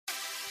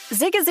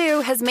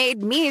Zigazoo has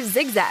made me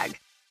zigzag.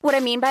 What I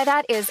mean by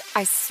that is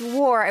I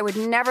swore I would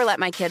never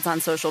let my kids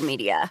on social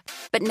media,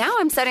 but now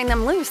I'm setting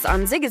them loose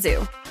on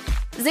Zigazoo.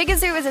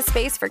 Zigazoo is a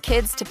space for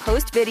kids to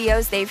post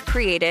videos they've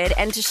created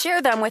and to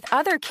share them with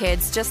other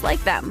kids just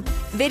like them.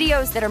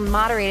 Videos that are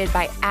moderated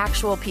by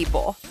actual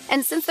people.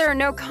 And since there are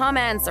no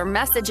comments or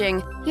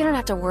messaging, you don't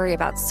have to worry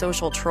about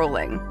social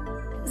trolling.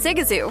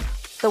 Zigazoo,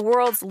 the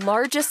world's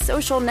largest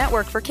social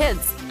network for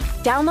kids.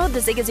 Download the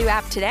Zigazoo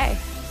app today.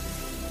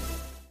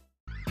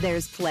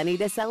 There's plenty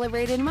to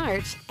celebrate in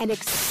March and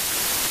National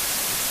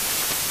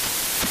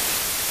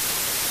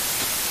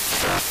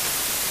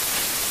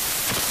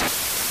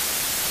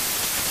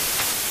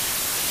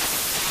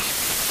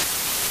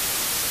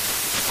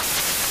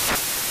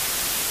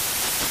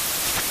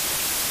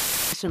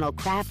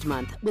Craft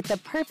Month with the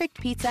perfect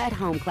pizza at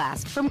home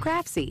class from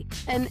Craftsy.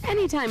 And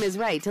anytime is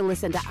right to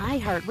listen to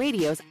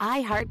iHeartRadio's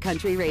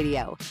iHeartCountry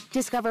Radio.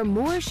 Discover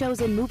more shows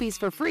and movies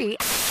for free.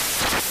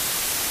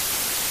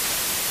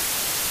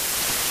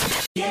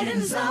 Get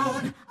in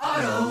zone,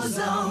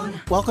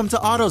 AutoZone. Welcome to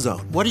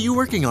AutoZone. What are you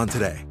working on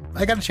today?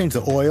 I got to change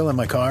the oil in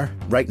my car.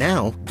 Right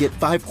now, get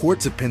 5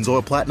 quarts of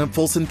Pennzoil Platinum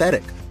Full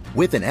Synthetic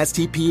with an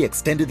STP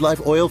Extended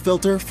Life Oil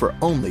Filter for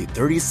only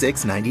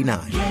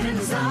 $36.99. Get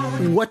in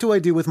zone. What do I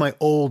do with my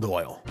old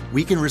oil?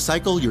 We can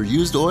recycle your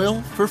used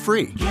oil for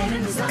free. Get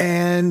in zone.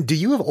 And do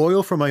you have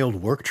oil for my old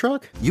work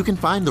truck? You can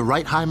find the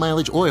right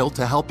high-mileage oil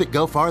to help it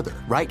go farther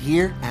right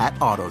here at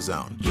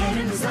AutoZone. Get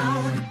in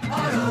zone,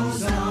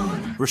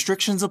 AutoZone.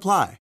 Restrictions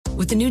apply.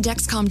 With the new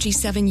Dexcom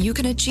G7, you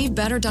can achieve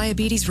better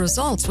diabetes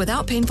results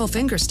without painful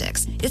finger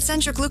sticks. It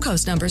sends your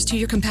glucose numbers to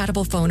your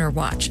compatible phone or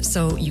watch,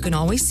 so you can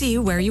always see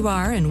where you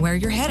are and where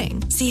you're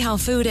heading. See how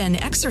food and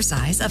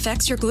exercise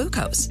affects your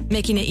glucose,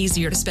 making it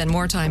easier to spend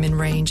more time in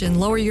range and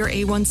lower your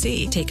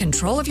A1C. Take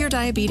control of your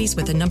diabetes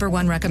with the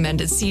 #1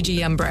 recommended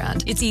CGM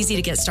brand. It's easy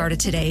to get started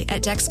today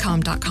at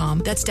Dexcom.com.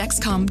 That's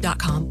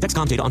Dexcom.com.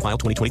 Dexcom data on file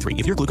 2023.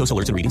 If your glucose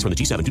alerts and readings from the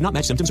G7 do not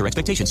match symptoms or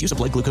expectations, use a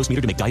blood glucose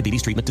meter to make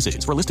diabetes treatment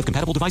decisions. For a list of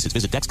compatible devices,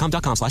 visit Dexcom.com/compatibility.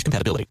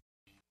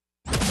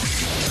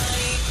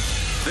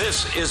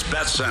 This is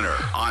Bet Center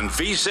on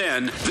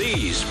VSiN,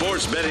 the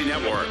Sports Betting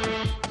Network.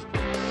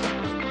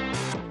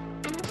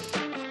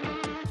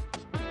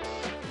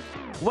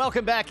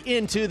 Welcome back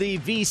into the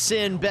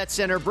VSiN Bet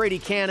Center. Brady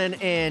Cannon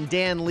and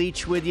Dan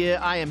Leach with you.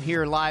 I am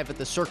here live at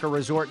the Circa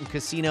Resort and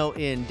Casino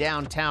in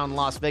downtown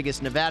Las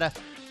Vegas, Nevada.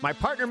 My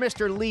partner,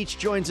 Mr. Leach,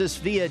 joins us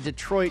via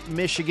Detroit,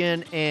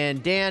 Michigan.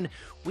 And Dan,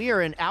 we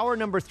are in hour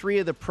number 3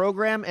 of the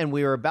program, and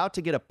we are about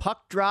to get a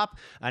puck drop.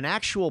 An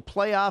actual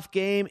playoff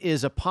game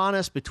is upon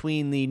us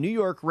between the New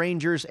York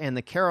Rangers and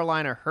the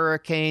Carolina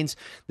Hurricanes.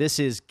 This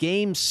is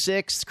Game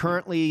 6.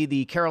 Currently,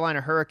 the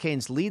Carolina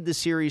Hurricanes lead the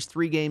series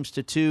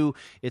 3-2.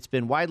 It's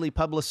been widely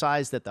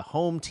publicized that the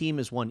home team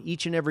has won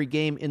each and every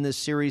game in this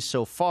series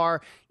so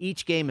far.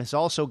 Each game has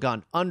also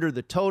gone under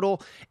the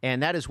total,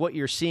 and that is what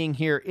you're seeing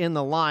here in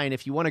the line.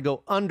 If you want to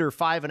go under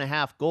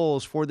 5.5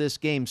 goals for this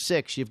Game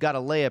 6, you've got to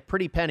lay a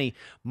pretty penny.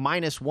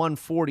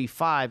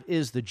 -145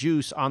 is the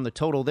juice on the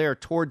total there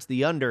towards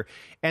the under.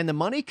 And the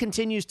money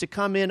continues to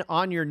come in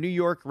on your New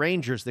York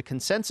Rangers. The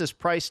consensus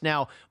price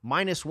now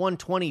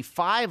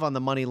 -125 on the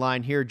money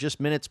line here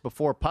just minutes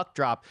before puck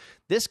drop.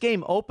 This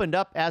game opened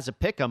up as a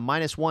pick'em,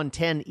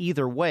 -110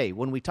 either way.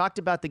 When we talked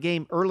about the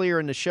game earlier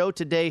in the show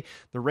today,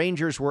 the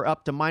Rangers were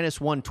up to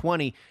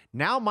 -120,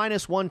 now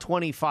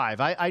 -125.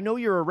 I know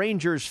you're a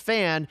Rangers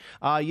fan.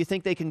 You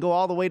think they can go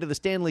all the way to the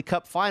Stanley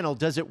Cup final.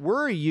 Does it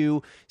worry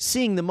you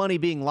seeing the money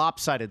being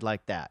lopsided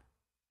like that?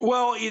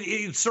 Well,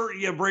 it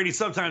certainly, yeah, Brady,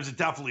 sometimes it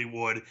definitely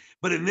would.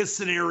 But in this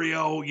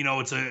scenario, you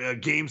know, it's a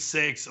Game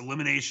 6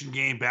 elimination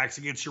game, backs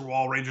against your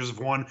wall. Rangers have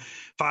won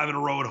 5 in a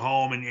row at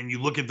home. And you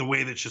look at the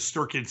way that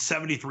Shesterkin,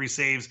 73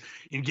 saves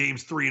in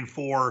Games 3 and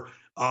 4,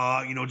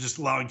 just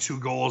allowing 2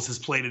 goals, has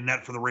played in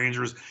net for the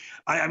Rangers.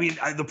 I mean,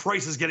 the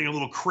price is getting a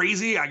little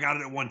crazy. I got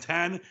it at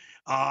 110.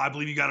 I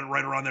believe you got it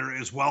right around there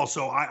as well.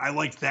 So I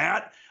like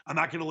that. I'm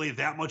not going to lay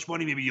that much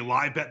money. Maybe you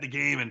live bet the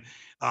game. And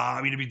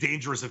it'd be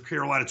dangerous if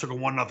Carolina took a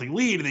 1-0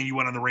 lead and then you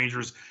went on the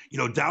Rangers,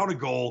 down a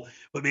goal.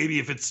 But maybe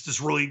if it's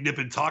just really nip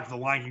and tuck, the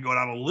line can go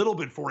down a little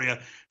bit for you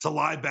to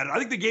live bet it. I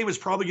think the game is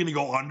probably going to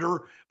go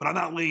under, but I'm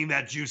not laying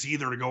that juice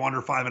either to go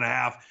under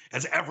 5.5,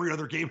 as every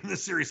other game in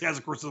this series has.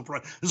 Of course, this will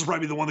probably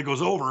be the one that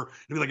goes over.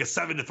 It'll be like a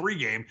 7-3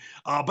 game.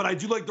 But I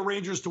do like the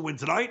Rangers to win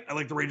tonight. I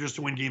like the Rangers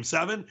to win Game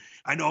 7.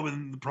 I know I'm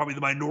in probably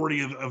the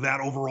minority of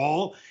that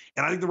overall.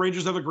 And I think the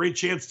Rangers have a great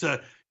chance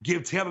to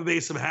give Tampa Bay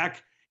some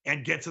heck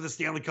and get to the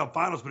Stanley Cup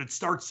Finals. But it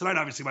starts tonight.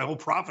 Obviously, my whole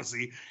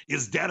prophecy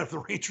is dead if the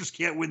Rangers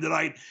can't win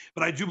tonight.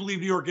 But I do believe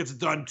New York gets it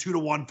done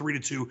 2-1,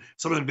 3-2.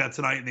 Some of them got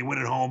tonight, and they win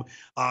at home.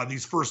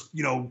 These first,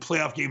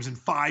 playoff games in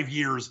 5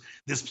 years,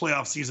 this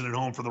playoff season at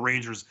home for the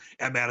Rangers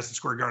at Madison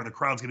Square Garden. The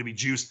crowd's going to be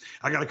juiced.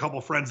 I got a couple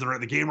friends that are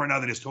at the game right now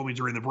that just told me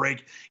during the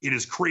break it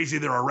is crazy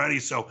there already.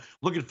 So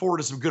looking forward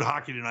to some good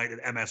hockey tonight at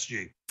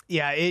MSG.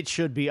 Yeah, it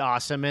should be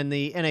awesome. And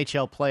the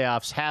NHL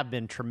playoffs have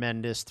been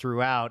tremendous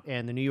throughout.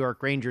 And the New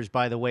York Rangers,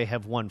 by the way,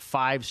 have won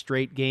 5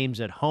 straight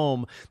games at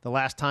home. The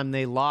last time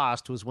they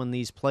lost was when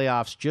these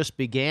playoffs just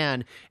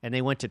began, and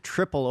they went to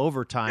triple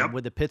overtime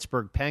with the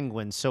Pittsburgh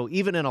Penguins. So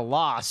even in a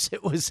loss,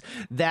 it was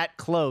that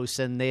close,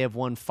 and they have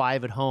won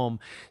 5 at home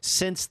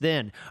since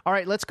then. All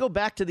right, let's go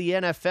back to the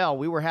NFL.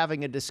 We were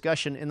having a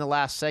discussion in the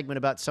last segment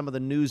about some of the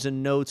news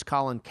and notes.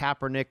 Colin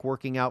Kaepernick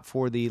working out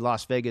for the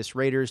Las Vegas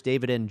Raiders,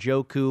 David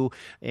Njoku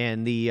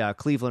and the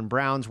Cleveland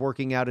Browns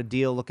working out a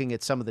deal, looking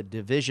at some of the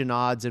division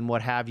odds and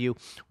what have you.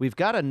 We've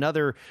got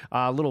another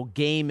little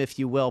game, if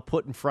you will,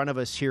 put in front of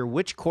us here.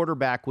 Which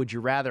quarterback would you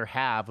rather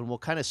have? And we'll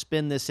kind of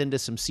spin this into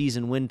some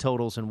season win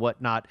totals and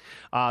whatnot.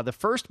 The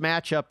first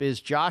matchup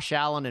is Josh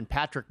Allen and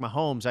Patrick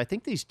Mahomes. I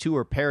think these two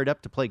are paired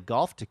up to play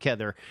golf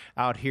together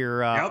out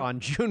here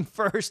on June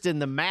 1st in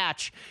the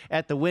match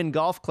at the Wynn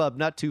Golf Club,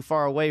 not too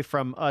far away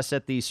from us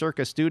at the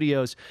Circa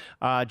Studios.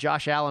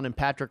 Josh Allen and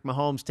Patrick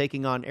Mahomes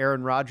taking on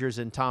Aaron Rodgers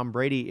and Tom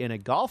Brady in a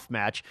golf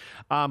match.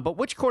 But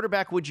which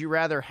quarterback would you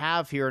rather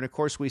have here? And, of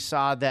course, we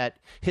saw that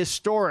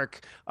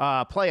historic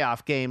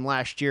playoff game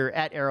last year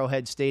at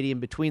Arrowhead Stadium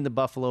between the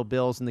Buffalo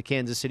Bills and the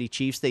Kansas City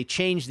Chiefs. They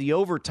changed the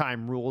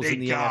overtime rules in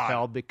the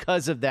NFL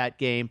because of that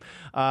game.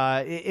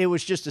 It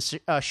was just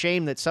a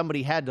shame that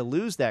somebody had to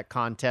lose that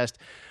contest.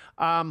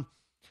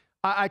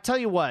 I tell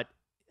you what,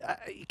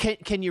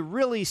 can you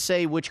really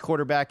say which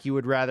quarterback you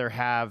would rather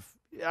have?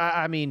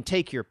 I mean,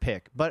 take your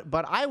pick, but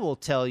I will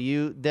tell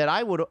you that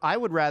I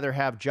would rather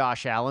have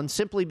Josh Allen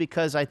simply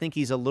because I think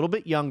he's a little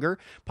bit younger,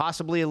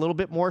 possibly a little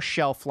bit more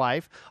shelf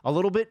life, a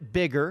little bit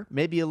bigger,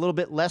 maybe a little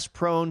bit less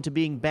prone to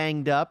being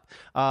banged up,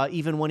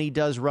 even when he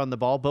does run the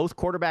ball. Both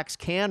quarterbacks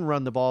can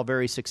run the ball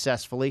very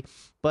successfully,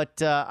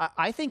 but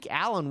I think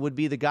Allen would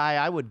be the guy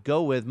I would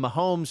go with.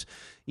 Mahomes,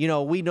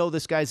 we know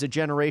this guy's a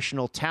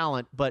generational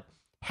talent, but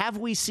have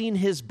we seen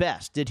his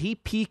best? Did he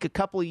peak a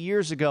couple of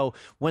years ago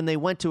when they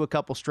went to a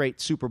couple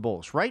straight Super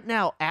Bowls? Right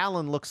now,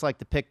 Allen looks like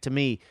the pick to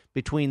me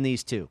between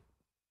these two.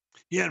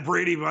 Yeah, and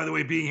Brady, by the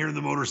way, being here in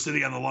the Motor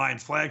City on the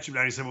Lions flagship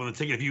 97 with a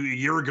ticket a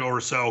year ago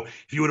or so,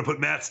 if you would have put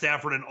Matt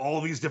Stafford and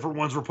all these different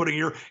ones we're putting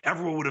here,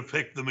 everyone would have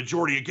picked the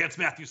majority against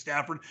Matthew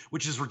Stafford,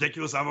 which is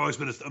ridiculous. I've always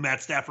been a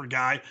Matt Stafford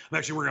guy. I'm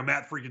actually wearing a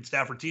Matt freaking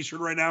Stafford t-shirt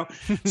right now.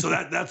 So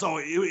that's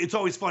all. It's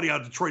always funny how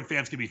Detroit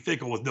fans can be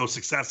fickle with no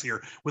success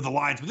here with the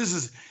Lions. But this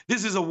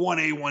is a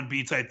 1A,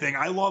 1B type thing.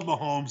 I love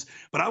Mahomes,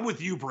 but I'm with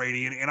you,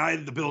 Brady. And I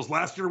had the Bills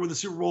last year with the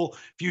Super Bowl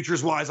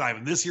futures-wise. I have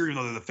them this year, even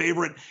though they're the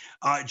favorite.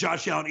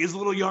 Josh Allen is a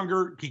little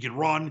younger. He can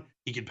run.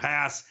 He can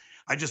pass.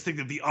 I just think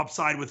that the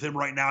upside with him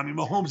right now, I mean,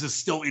 Mahomes is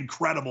still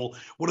incredible.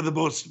 One of the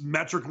most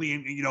metrically,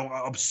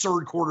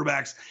 absurd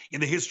quarterbacks in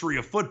the history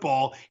of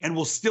football, and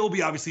will still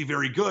be obviously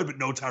very good, but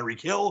no Tyreek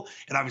Hill,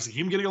 and obviously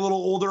him getting a little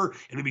older,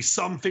 and maybe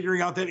some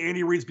figuring out that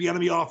Andy Reid's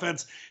Bieniemy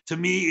offense. To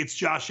me, it's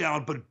Josh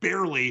Allen, but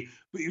barely.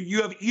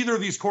 You have either of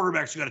these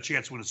quarterbacks who got a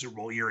chance to win a Super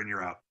Bowl year in,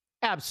 year out.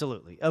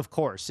 Absolutely. Of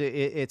course.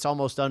 It's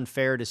almost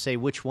unfair to say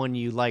which one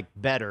you like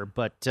better.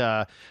 But,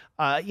 to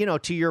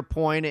your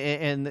point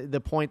and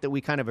the point that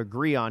we kind of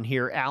agree on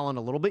here, Allen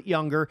a little bit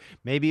younger,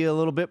 maybe a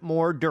little bit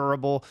more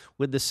durable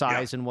with the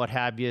size and what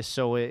have you.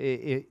 So,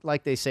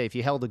 like they say, if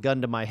you held a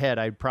gun to my head,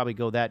 I'd probably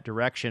go that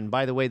direction.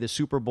 By the way, the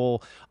Super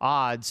Bowl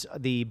odds,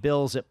 the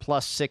Bills at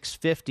plus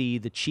 650,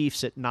 the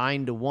Chiefs at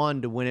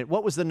 9-1 to win it.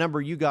 What was the number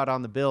you got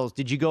on the Bills?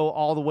 Did you go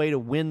all the way to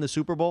win the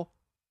Super Bowl?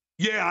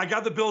 Yeah, I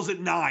got the Bills at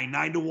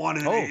 9-1,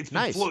 and it's been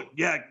nice.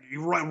 Yeah,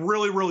 right,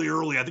 really, really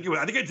early. I think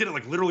I did it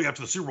like literally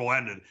after the Super Bowl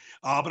ended.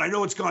 But I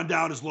know it's gone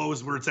down as low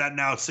as where it's at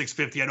now at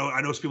 650. I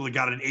know some people that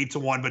got it at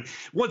 8-1. But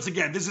once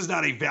again, this is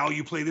not a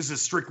value play. This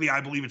is strictly,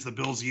 I believe, it's the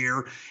Bills'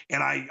 year,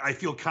 and I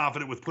feel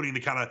confident with putting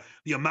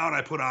the amount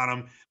I put on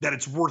them that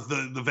it's worth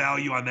the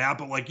value on that.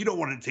 But you don't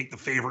want to take the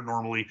favorite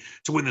normally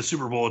to win the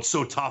Super Bowl. It's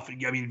so tough.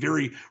 I mean,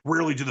 very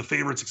rarely do the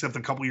favorites, except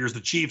a couple of years the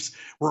Chiefs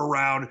were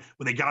around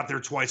when they got there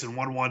twice and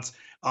won once.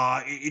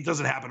 It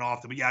doesn't happen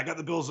often, but yeah, I got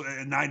the Bills at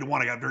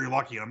 9-1. I got very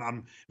lucky.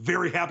 I'm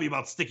very happy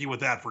about sticking with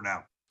that for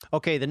now.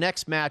 Okay, the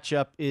next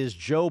matchup is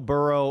Joe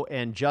Burrow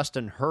and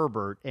Justin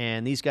Herbert,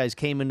 and these guys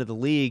came into the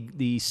league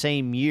the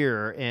same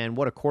year, and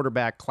what a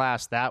quarterback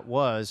class that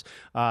was.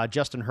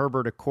 Justin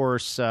Herbert, of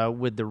course,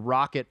 with the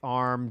rocket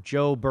arm.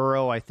 Joe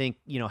Burrow, I think,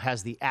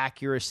 has the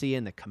accuracy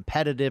and the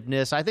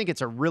competitiveness. I think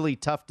it's a really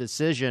tough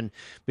decision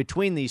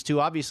between these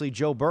two. Obviously,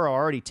 Joe Burrow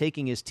already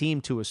taking his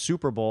team to a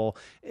Super Bowl.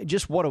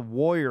 Just what a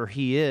warrior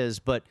he is,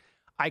 but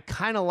I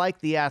kind of like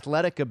the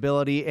athletic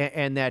ability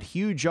and that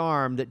huge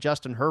arm that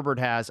Justin Herbert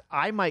has.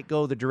 I might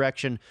go the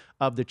direction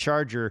of the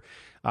Charger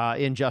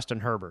in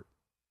Justin Herbert.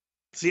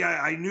 See,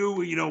 I knew,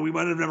 we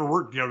might have never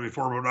worked together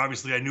before, but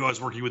obviously I knew I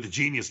was working with a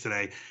genius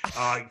today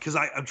because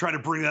I'm trying to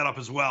bring that up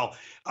as well.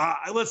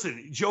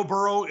 Listen, Joe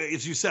Burrow,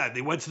 as you said,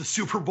 they went to the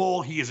Super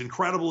Bowl. He is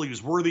incredible. He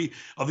was worthy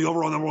of the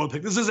overall number one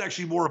pick. This is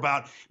actually more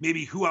about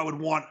maybe who I would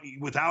want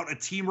without a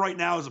team right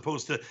now, as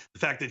opposed to the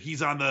fact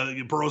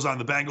that Burrow's on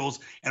the Bengals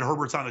and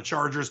Herbert's on the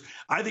Chargers.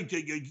 I think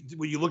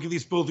when you look at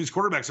both these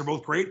quarterbacks are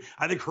both great.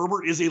 I think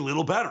Herbert is a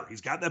little better.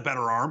 He's got that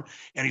better arm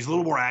and he's a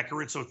little more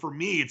accurate. So for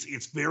me,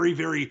 it's very,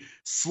 very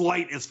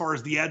slight as far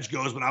as the edge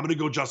goes, but I'm going to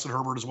go Justin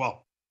Herbert as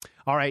well.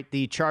 All right,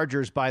 the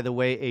Chargers, by the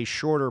way, a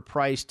shorter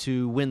price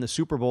to win the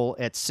Super Bowl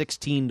at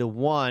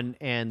 16-1,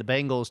 and the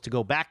Bengals to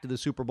go back to the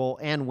Super Bowl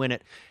and win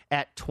it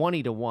at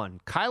 20-1.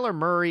 Kyler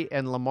Murray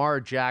and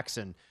Lamar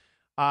Jackson.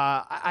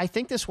 I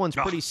think this one's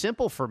pretty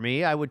simple for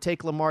me. I would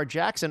take Lamar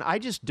Jackson. I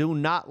just do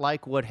not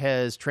like what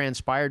has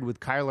transpired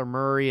with Kyler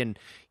Murray and,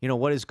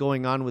 what is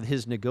going on with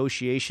his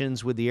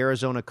negotiations with the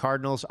Arizona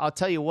Cardinals. I'll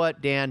tell you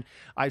what, Dan,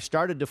 I've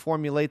started to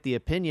formulate the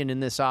opinion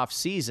in this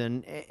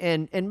offseason,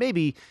 and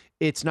maybe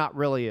it's not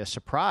really a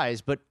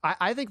surprise, but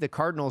I think the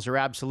Cardinals are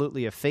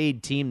absolutely a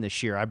fade team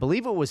this year. I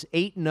believe it was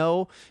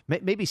 8-0,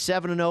 maybe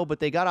 7-0,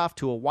 but they got off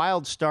to a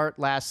wild start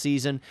last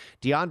season.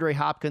 DeAndre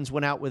Hopkins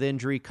went out with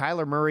injury.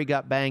 Kyler Murray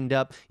got banged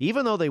up.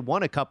 Even though they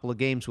won a couple of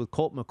games with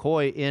Colt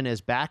McCoy in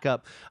as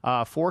backup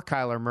for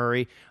Kyler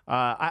Murray,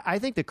 I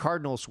think the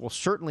Cardinals will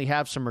certainly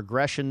have some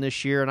regression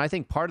this year, and I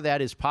think part of that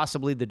is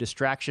possibly the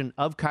distraction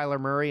of Kyler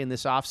Murray in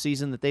this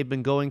offseason that they've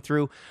been going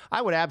through.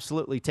 I would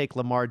absolutely take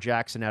Lamar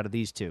Jackson out of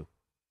these two.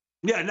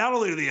 Yeah, not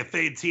only are they a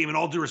fade team, and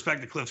all due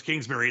respect to Cliff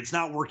Kingsbury, it's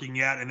not working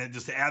yet. And then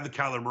just to add the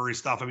Kyler Murray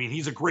stuff, I mean,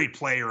 he's a great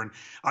player and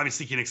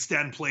obviously can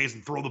extend plays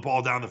and throw the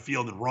ball down the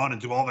field and run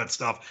and do all that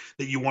stuff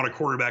that you want a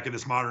quarterback in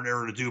this modern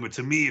era to do. But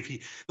to me, the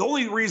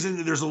only reason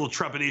that there's a little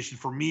trepidation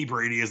for me,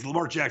 Brady, is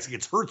Lamar Jackson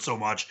gets hurt so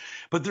much,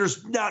 but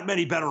there's not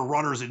many better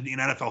runners in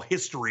NFL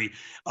history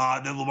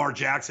than Lamar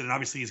Jackson. And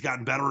obviously he's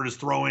gotten better at his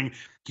throwing.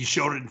 He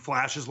showed it in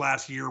flashes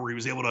last year where he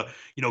was able to,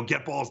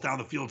 get balls down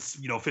the field,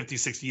 50,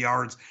 60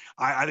 yards.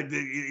 I think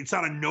that it's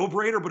not a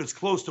no-brainer, but it's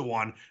close to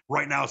one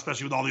right now,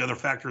 especially with all the other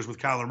factors with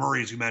Kyler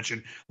Murray, as you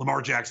mentioned.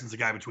 Lamar Jackson's the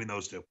guy between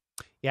those two.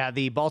 Yeah,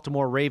 the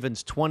Baltimore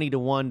Ravens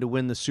 20-1 to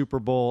win the Super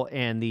Bowl,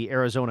 and the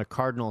Arizona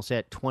Cardinals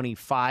at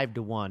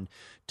 25-1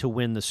 to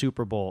win the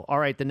Super Bowl. All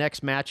right, the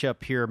next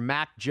matchup here,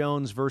 Mac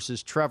Jones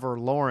versus Trevor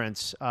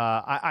Lawrence.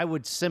 I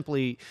would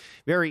simply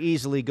very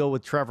easily go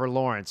with Trevor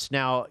Lawrence.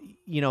 Now,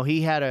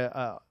 he had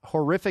a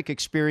horrific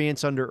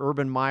experience under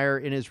Urban Meyer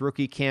in his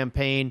rookie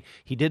campaign.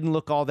 He didn't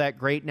look all that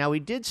great. Now, he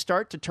did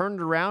start to turn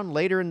it around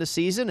later in the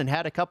season and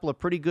had a couple of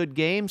pretty good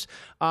games.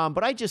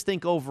 But I just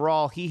think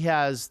overall he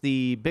has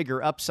the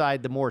bigger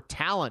upside, the more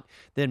talent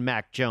than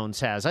Mac Jones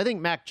has. I think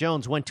Mac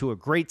Jones went to a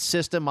great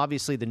system.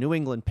 Obviously, the New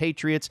England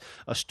Patriots,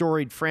 a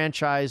storied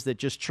franchise that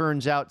just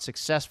churns out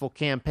successful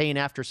campaign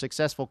after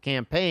successful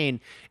campaign,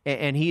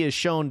 and he is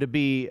shown to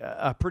be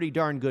a pretty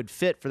darn good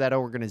fit for that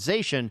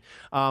organization.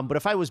 But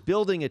if I was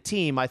building a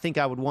team, I think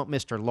I would want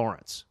Mr.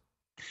 Lawrence.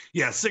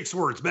 Yeah, 6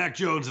 words. Mac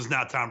Jones is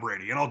not Tom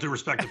Brady. And all due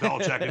respect to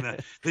Belichick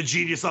and the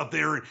genius up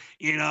there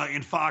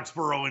in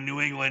Foxborough in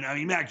New England. I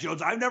mean, Mac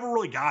Jones, I've never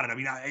really got it. I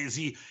mean, is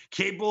he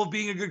capable of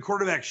being a good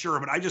quarterback? Sure,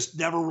 but I just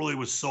never really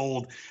was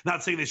sold.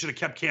 Not saying they should have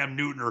kept Cam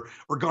Newton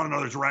or gone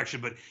another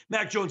direction, but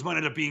Mac Jones might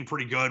end up being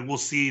pretty good. We'll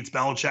see. It's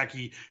Belichick.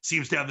 He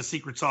seems to have the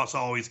secret sauce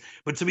always.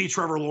 But to me,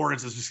 Trevor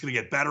Lawrence is just going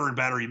to get better and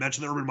better. You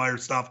mentioned the Urban Meyer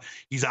stuff.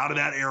 He's out of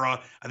that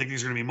era. I think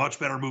he's going to be much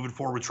better moving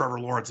forward with Trevor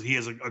Lawrence, and he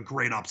has a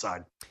great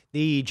upside.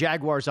 The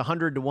Jaguars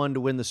 100-1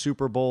 to win the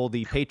Super Bowl.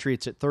 The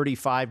Patriots at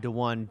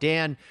 35-1.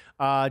 Dan,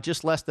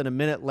 just less than a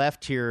minute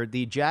left here.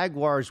 The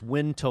Jaguars'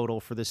 win total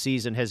for the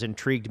season has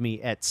intrigued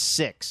me at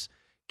 6.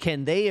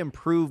 Can they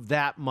improve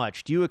that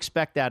much? Do you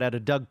expect that out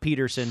of Doug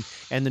Peterson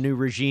and the new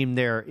regime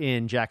there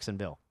in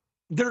Jacksonville?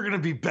 They're going to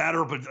be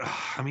better, but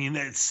I mean,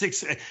 at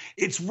 6,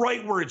 it's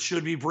right where it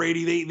should be,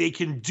 Brady. They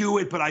can do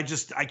it, but I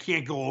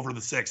can't go over the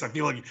 6. I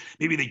feel like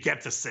maybe they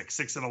get to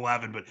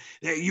 6-11, but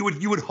you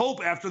would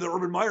hope after the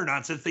Urban Meyer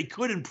nonsense they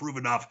could improve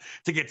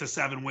enough to get to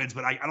 7 wins,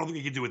 but I don't think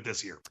they can do it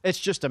this year. It's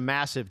just a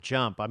massive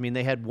jump. I mean,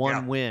 they had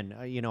one win.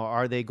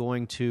 Are they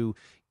going to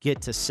get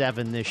to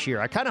 7 this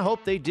year? I kind of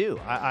hope they do.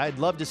 I'd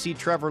love to see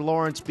Trevor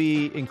Lawrence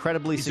be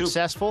incredibly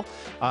successful.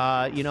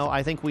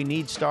 I think we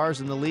need stars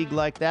in the league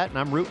like that, and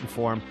I'm rooting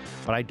for him,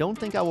 but I don't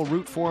think I will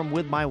root for him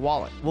with my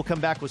wallet. We'll come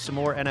back with some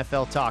more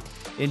NFL talk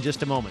in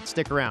just a moment.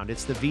 Stick around.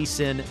 It's the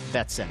VSiN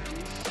Bet Center.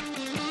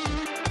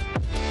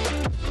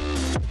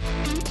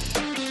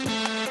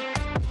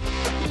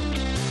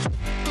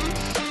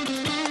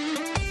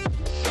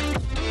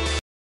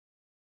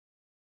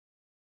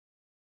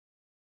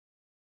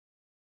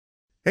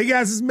 Hey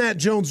guys, this is Matt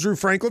Jones, Drew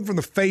Franklin from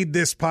the Fade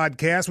This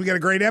podcast. We got a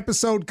great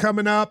episode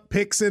coming up,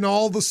 picks in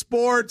all the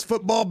sports,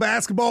 football,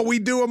 basketball, we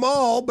do them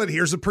all, but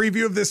here's a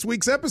preview of this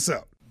week's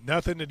episode.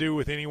 Nothing to do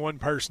with anyone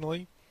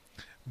personally,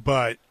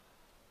 but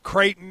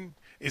Creighton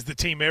is the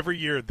team every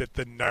year that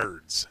the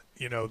nerds,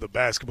 the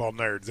basketball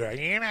nerds, they're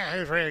like,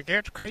 who's really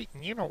good?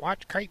 Creighton,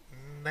 watch Creighton.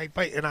 They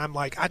play, and I'm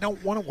like, I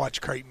don't want to watch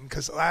Creighton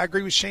because I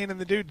agree with Shannon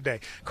the dude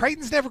today.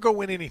 Creighton's never going to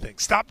win anything.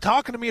 Stop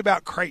talking to me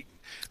about Creighton.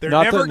 They're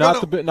not never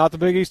not the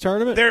Big East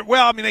tournament.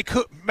 Well, I mean, they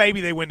could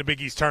maybe they win the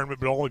Big East tournament,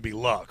 but it'll only be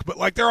luck. But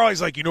like they're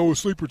always like, a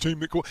sleeper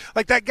team.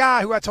 Like that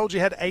guy who I told you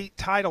had 8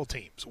 title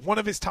teams. One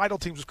of his title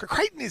teams was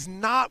Creighton is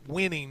not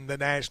winning the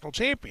national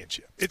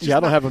championship. It's I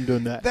don't have them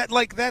doing that.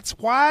 That's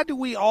why do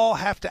we all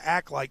have to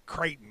act like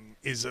Creighton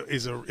is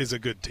a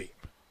good team?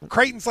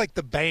 Creighton's like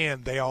the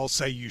band they all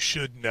say you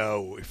should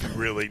know if you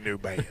really knew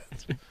bands.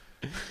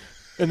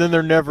 And then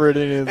they're never at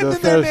any of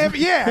those.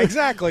 Yeah,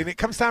 exactly. And it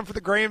comes time for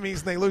the Grammys,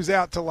 and they lose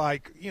out to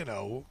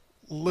Lil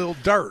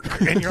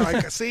Durk, and you're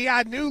like, "See,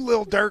 I knew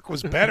Lil Durk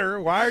was better.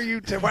 Why are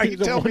you telling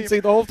me?"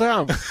 The whole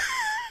time.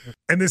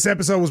 And this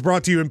episode was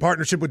brought to you in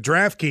partnership with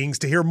DraftKings.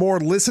 To hear more,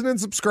 listen and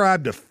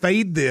subscribe to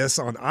Fade This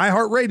on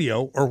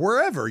iHeartRadio or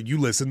wherever you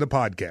listen to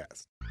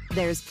podcasts.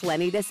 There's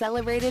plenty to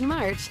celebrate in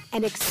March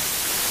and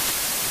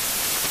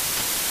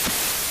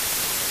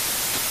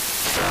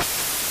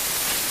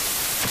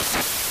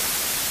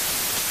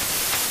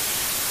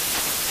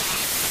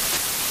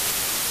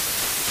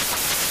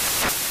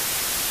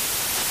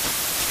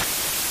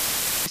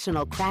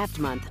National Craft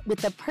Month with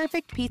the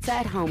perfect pizza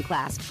at home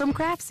class from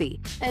Craftsy.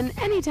 And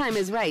anytime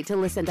is right to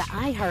listen to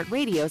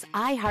iHeartRadio's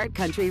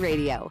iHeartCountry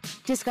Radio.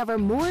 Discover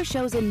more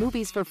shows and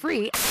movies for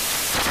free.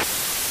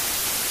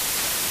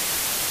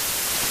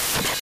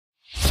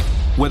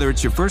 Whether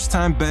it's your first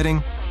time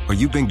betting or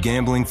you've been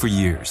gambling for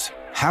years,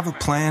 have a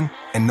plan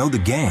and know the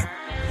game.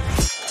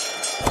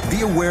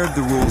 Be aware of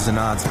the rules and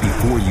odds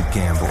before you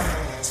gamble.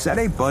 Set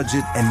a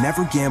budget and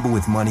never gamble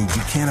with money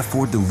you can't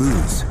afford to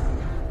lose.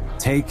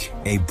 Take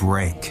a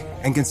break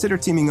and consider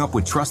teaming up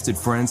with trusted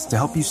friends to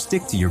help you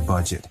stick to your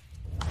budget.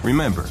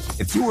 Remember,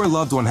 if you or a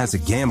loved one has a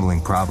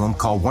gambling problem,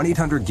 call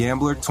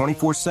 1-800-GAMBLER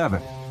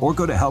 24/7 or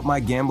go to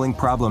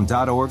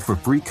helpmygamblingproblem.org for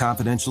free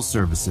confidential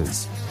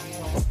services.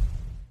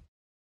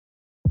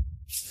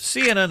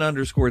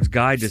 CNN_'s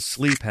Guide to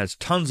Sleep has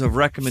tons of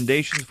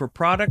recommendations for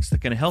products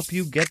that can help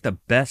you get the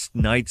best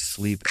night's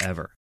sleep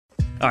ever.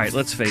 All right,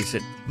 let's face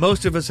it,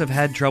 most of us have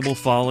had trouble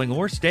falling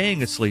or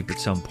staying asleep at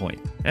some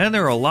point, and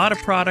there are a lot of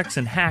products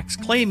and hacks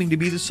claiming to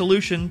be the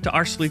solution to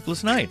our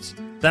sleepless nights.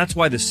 That's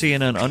why the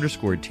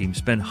CNN_ team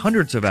spend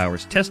hundreds of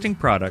hours testing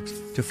products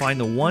to find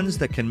the ones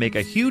that can make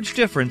a huge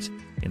difference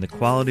in the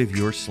quality of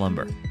your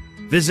slumber.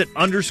 Visit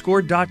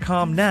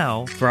underscore.com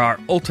now for our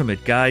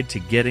ultimate guide to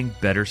getting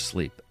better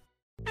sleep.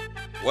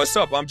 What's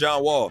up? I'm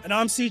John Wall. And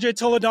I'm CJ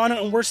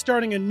Toledano, and we're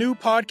starting a new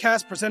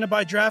podcast presented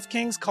by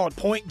DraftKings called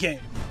Point Game.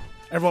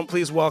 Everyone,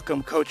 please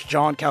welcome Coach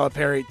John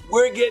Calipari.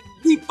 We're getting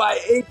beat by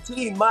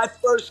 18. My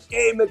first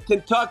game in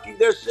Kentucky,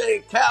 they're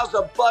saying Cal's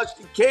a bust.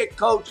 He can't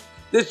coach.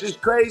 This is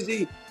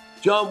crazy.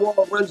 John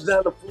Wall runs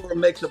down the floor and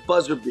makes a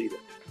buzzer beater.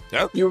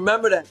 Yep. You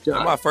remember that, John?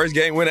 That's my first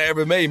game winner I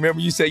ever made. Remember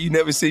you said you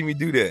never see me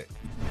do that.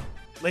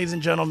 Ladies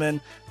and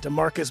gentlemen,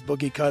 DeMarcus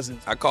Boogie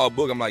Cousins. I called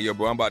Boog. I'm like, yo,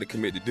 bro, I'm about to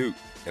commit to Duke.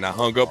 And I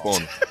hung up on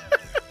him.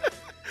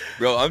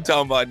 Bro, I'm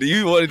talking about, do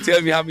you want to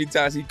tell me how many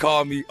times he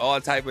called me all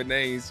type of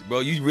names? Bro,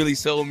 you really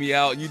sold me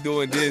out. You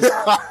doing this.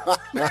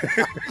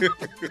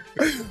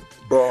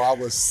 Bro, I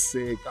was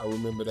sick. I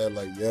remember that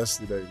like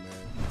yesterday, man.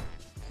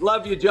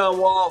 Love you, John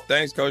Wall.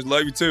 Thanks, Coach.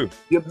 Love you, too.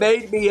 You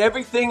made me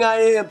everything I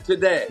am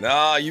today.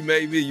 Nah, you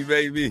made me. You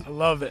made me. I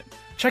love it.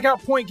 Check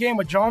out Point Game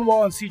with John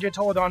Wall and CJ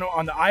Toledano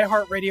on the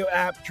iHeartRadio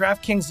app,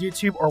 DraftKings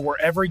YouTube, or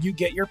wherever you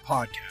get your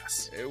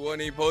podcasts. It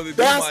wasn't even supposed to be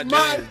That's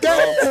my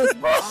dance,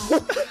 bro.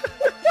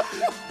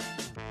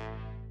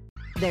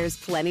 There's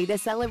plenty to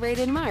celebrate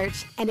in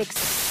March and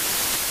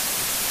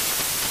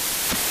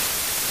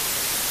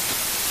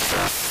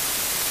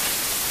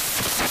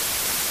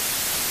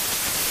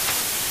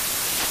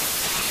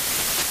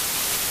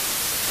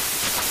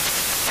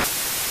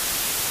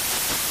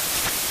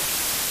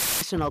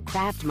National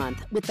Craft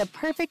Month with the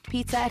perfect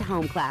pizza at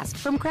home class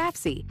from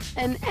Craftsy.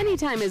 And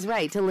anytime is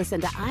right to listen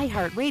to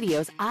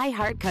iHeartRadio's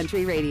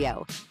iHeartCountry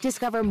Radio.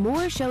 Discover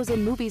more shows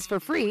and movies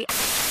for free.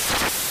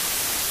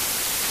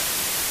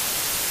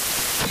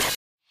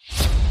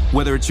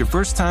 Whether it's your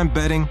first time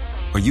betting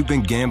or you've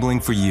been gambling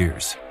for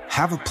years,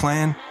 have a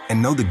plan and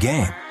know the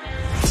game.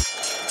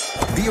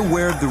 Be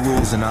aware of the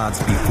rules and odds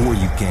before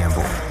you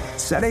gamble.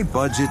 Set a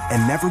budget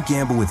and never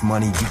gamble with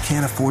money you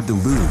can't afford to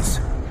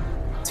lose.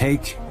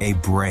 Take a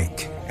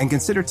break and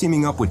consider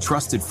teaming up with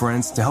trusted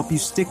friends to help you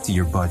stick to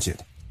your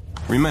budget.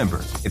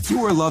 Remember, if you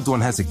or a loved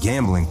one has a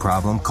gambling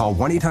problem, call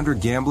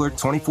 1-800-GAMBLER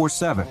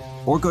 24/7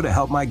 or go to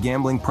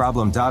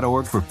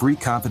helpmygamblingproblem.org for free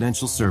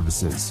confidential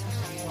services.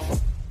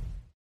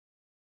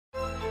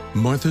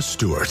 Martha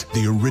Stewart,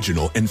 the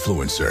original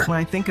influencer. When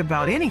I think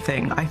about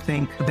anything, I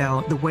think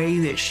about the way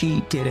that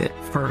she did it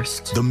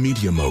first. The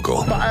media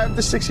mogul. 5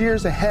 to 6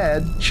 years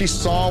ahead, she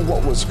saw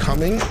what was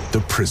coming.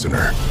 The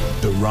prisoner.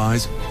 The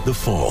rise, the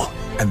fall,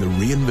 and the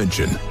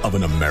reinvention of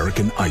an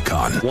American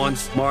icon.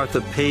 Once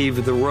Martha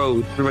paved the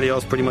road, everybody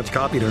else pretty much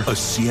copied her. A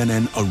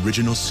CNN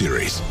original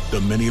series,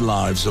 The Many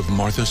Lives of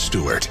Martha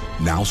Stewart,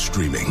 now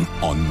streaming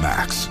on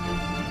Max.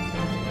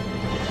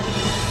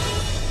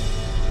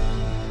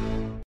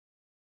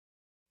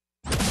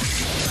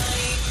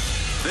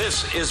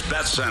 This is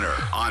Bet Center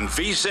on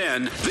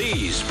VSiN,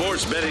 the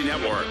Sports Betting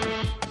Network.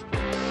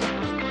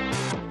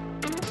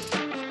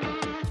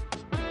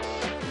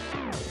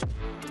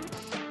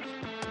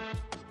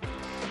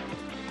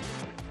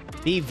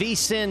 The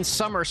VSiN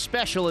Summer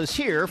Special is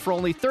here for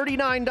only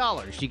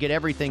 $39. You get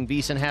everything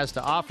VSiN has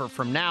to offer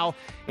from now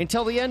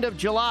until the end of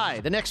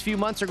July. The next few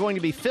months are going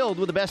to be filled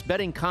with the best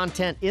betting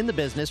content in the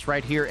business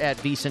right here at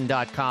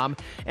VSiN.com,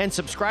 and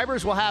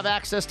subscribers will have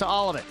access to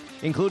all of it,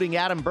 including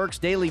Adam Burke's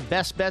daily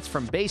best bets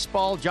from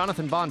baseball.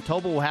 Jonathan Von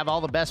Tobel will have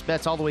all the best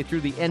bets all the way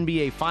through the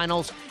NBA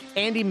Finals.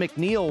 Andy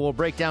McNeil will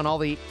break down all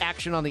the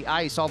action on the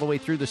ice all the way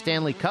through the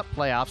Stanley Cup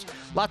playoffs.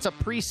 Lots of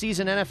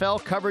preseason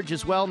NFL coverage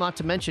as well, not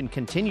to mention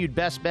continued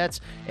best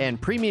bets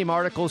and premium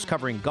articles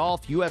covering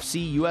golf,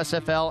 UFC,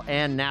 USFL,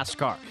 and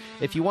NASCAR.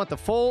 If you want the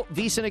full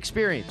VSiN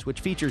experience,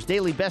 which features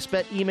daily best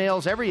bet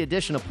emails, every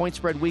edition of Point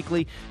Spread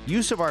Weekly,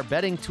 use of our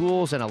betting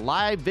tools, and a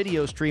live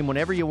video stream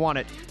whenever you want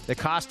it, the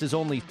cost is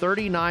only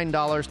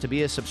 $39 to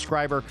be a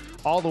subscriber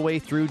all the way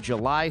through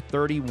July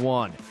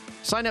 31.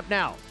 Sign up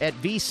now at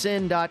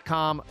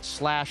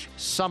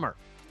vsin.com/summer.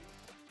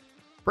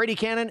 Brady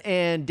Cannon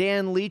and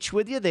Dan Leach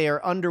with you. They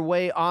are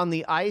underway on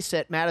the ice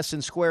at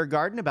Madison Square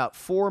Garden, about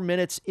 4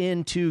 minutes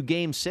into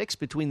Game 6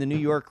 between the New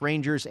York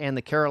Rangers and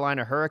the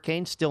Carolina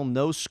Hurricanes. Still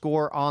no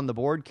score on the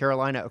board.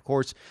 Carolina, of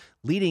course,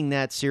 leading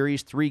that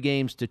series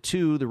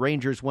 3-2. The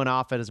Rangers went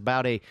off as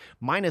about a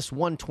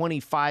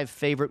 -125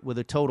 favorite with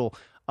a total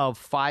of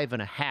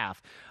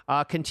 5.5.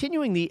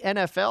 Continuing the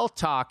NFL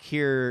talk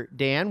here,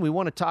 Dan, we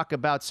want to talk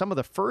about some of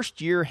the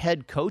first-year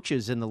head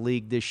coaches in the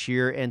league this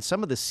year and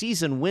some of the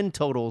season win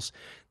totals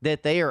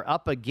that they are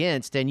up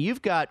against. And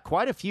you've got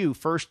quite a few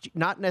first,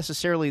 not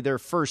necessarily their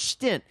first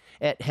stint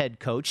at head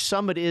coach.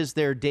 Some it is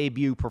their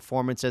debut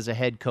performance as a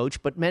head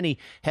coach, but many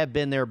have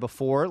been there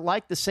before.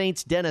 Like the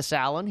Saints' Dennis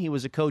Allen, he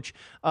was a coach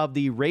of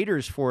the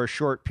Raiders for a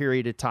short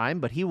period of time,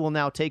 but he will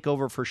now take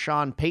over for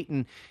Sean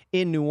Payton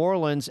in New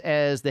Orleans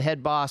as the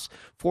head boss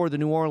for the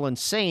New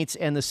Orleans Saints.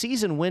 And the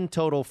season win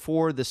total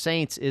for the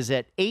Saints is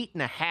at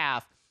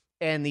 8.5,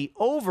 and the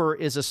over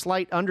is a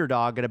slight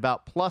underdog at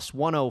about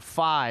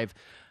 +105.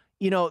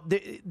 You know,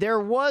 there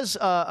was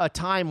a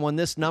time when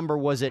this number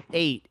was at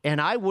 8,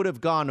 and I would have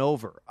gone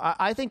over.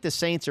 I think the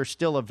Saints are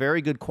still a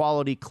very good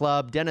quality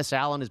club. Dennis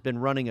Allen has been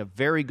running a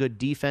very good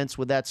defense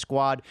with that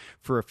squad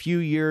for a few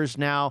years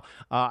now.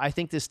 I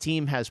think this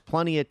team has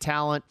plenty of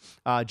talent.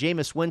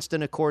 Jameis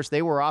Winston, of course,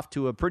 they were off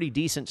to a pretty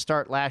decent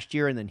start last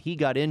year, and then he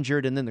got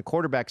injured, and then the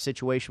quarterback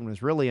situation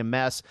was really a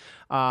mess.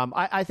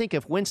 I think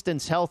if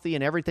Winston's healthy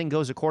and everything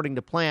goes according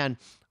to plan,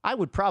 I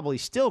would probably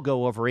still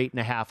go over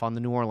 8.5 on the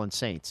New Orleans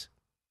Saints.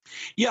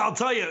 Yeah, I'll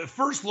tell you,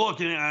 first look,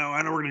 and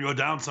I know we're going to go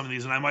down some of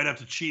these, and I might have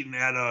to cheat and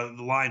add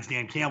the Lions'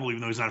 Dan Campbell, even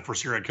though he's not a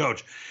first-year head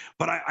coach.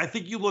 But I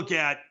think you look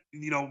at,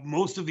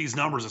 most of these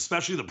numbers,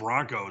 especially the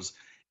Broncos,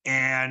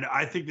 and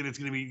I think that it's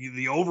going to be,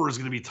 the over is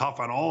going to be tough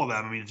on all of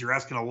them. I mean, you're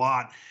asking a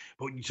lot.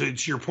 But to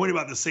your point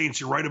about the Saints,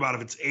 you're right about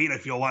if it's 8, I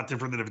feel a lot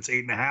different than if it's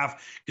 8.5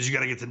 because you got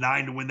to get to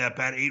 9 to win that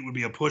bet. 8 would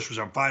be a push, which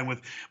I'm fine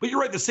with. But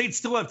you're right, the Saints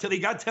still they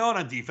got talent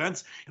on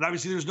defense, and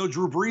obviously there's no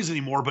Drew Brees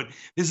anymore. But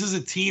this is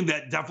a team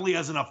that definitely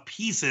has enough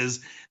pieces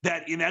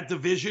that in that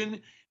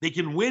division they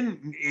can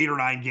win 8 or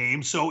 9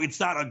 games. So it's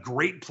not a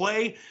great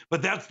play,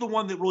 but that's the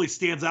one that really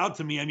stands out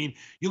to me. I mean,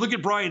 you look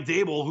at Brian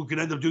Daboll, who could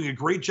end up doing a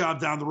great job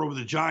down the road with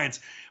the Giants,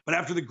 but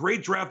after the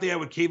great draft they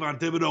had with Kayvon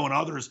Thibodeau and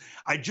others,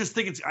 I just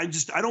think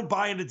I don't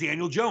buy into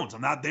Daniel Jones.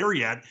 I'm not there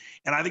yet,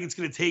 and I think it's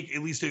going to take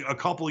at least a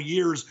couple of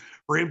years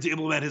for him to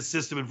implement his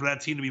system and for that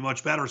team to be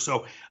much better.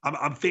 So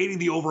I'm fading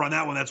the over on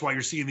that one. That's why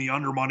you're seeing the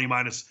under money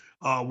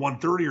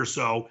 -130 or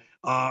so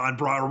on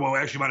Broad, well,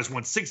 actually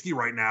 -160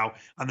 right now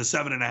on the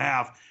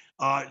 7.5.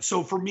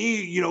 So for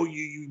me,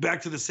 you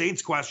back to the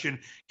Saints question,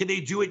 can they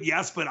do it?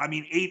 Yes, but I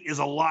mean, 8 is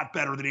a lot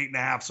better than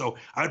 8.5. So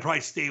I would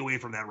probably stay away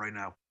from that right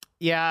now.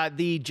 Yeah,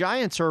 the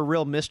Giants are a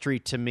real mystery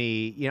to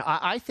me.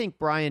 I think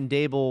Brian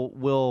Daboll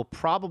will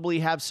probably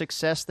have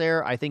success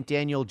there. I think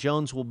Daniel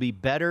Jones will be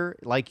better.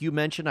 Like you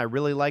mentioned, I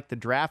really like the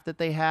draft that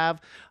they have.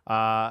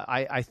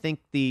 I think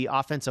the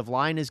offensive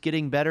line is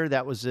getting better.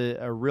 That was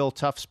a real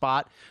tough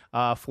spot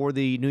for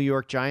the New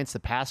York Giants the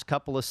past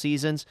couple of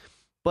seasons.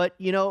 But,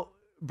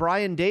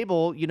 Brian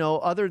Daboll,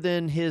 other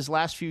than his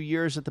last few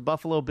years at the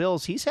Buffalo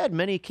Bills, he's had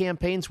many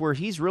campaigns where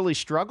he's really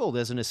struggled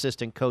as an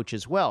assistant coach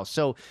as well.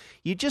 So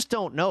you just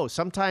don't know.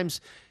 Sometimes,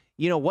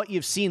 what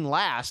you've seen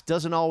last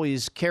doesn't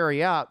always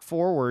carry out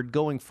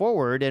going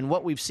forward. And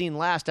what we've seen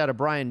last out of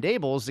Brian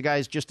Daboll is the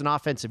guy's just an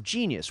offensive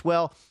genius.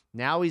 Well,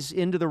 now he's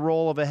into the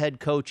role of a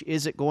head coach.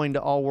 Is it going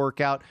to all work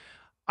out?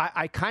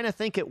 I kind of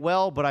think it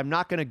will, but I'm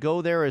not going to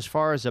go there as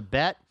far as a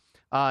bet.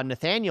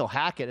 Nathaniel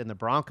Hackett and the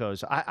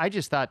Broncos, I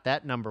just thought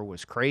that number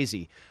was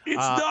crazy. It's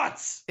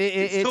nuts.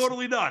 It's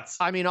totally nuts.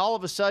 I mean, all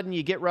of a sudden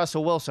you get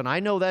Russell Wilson. I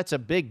know that's a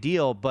big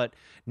deal, but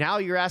now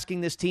you're asking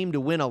this team to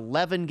win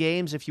 11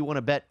 games if you want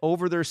to bet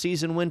over their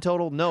season win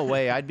total? No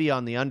way. I'd be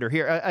on the under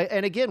here.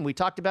 And again, we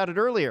talked about it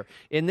earlier.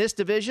 In this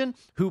division,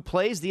 who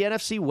plays the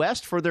NFC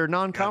West for their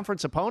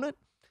non-conference opponent?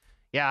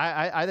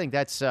 Yeah, I think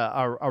that's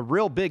a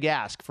real big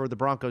ask for the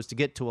Broncos to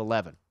get to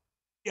 11.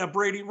 Yeah,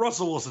 Brady,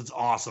 Russell Wilson's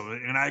awesome.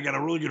 And I got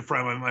a really good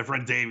friend, my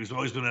friend Dave, he's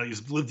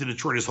lived in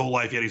Detroit his whole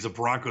life, yet he's a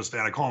Broncos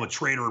fan. I call him a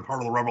traitor and part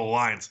of the Rebel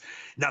Alliance.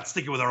 Not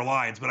sticking with our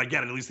lines, but I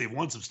get it. At least they've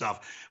won some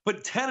stuff.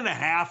 But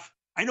 10.5,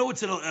 I know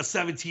it's in a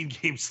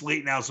 17-game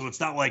slate now, so it's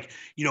not like,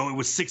 it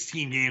was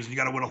 16 games and you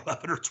got to win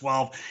 11 or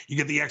 12. You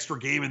get the extra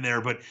game in there.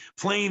 But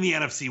playing the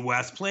NFC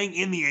West, playing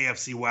in the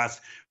AFC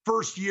West,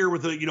 first year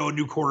with a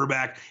new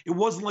quarterback. It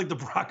wasn't like the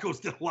Broncos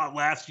did a lot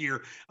last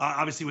year,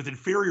 obviously with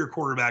inferior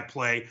quarterback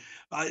play.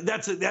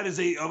 That is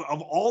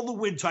of all the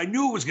win. I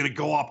knew it was going to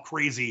go up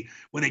crazy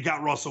when they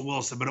got Russell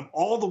Wilson, but of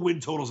all the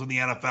win totals in the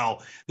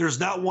NFL, there's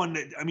not one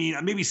that,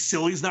 maybe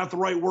silly is not the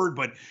right word,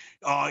 but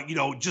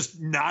just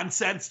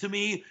nonsense to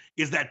me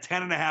is that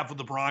 10.5 with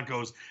the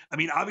Broncos.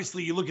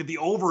 Obviously you look at the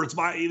over,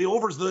 the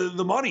over's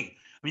the money.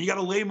 You got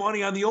to lay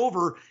money on the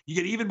over. You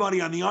get even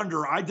money on the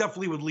under. I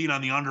definitely would lean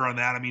on the under on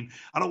that.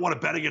 I don't want to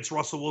bet against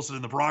Russell Wilson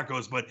and the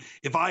Broncos, but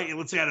if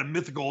let's say I had a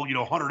mythical,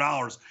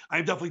 $100,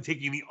 I'm definitely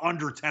taking the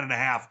under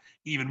 10.5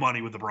 even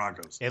money with the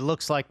Broncos. It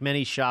looks like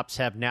many shops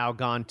have now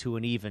gone to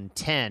an even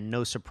 10.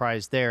 No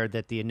surprise there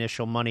that the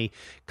initial money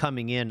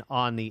coming in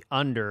on the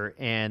under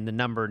and the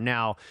number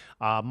now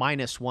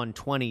minus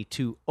 120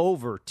 to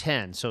over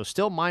 10. So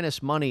still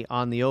minus money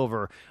on the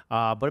over,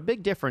 but a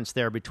big difference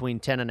there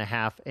between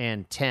 10.5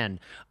 and 10.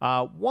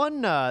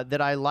 One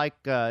that I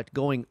like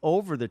going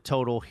over the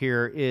total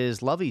here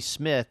is Lovie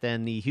Smith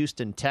and the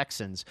Houston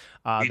Texans.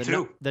 Me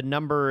too. The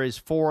number is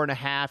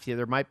 4.5. Yeah,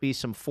 there might be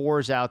some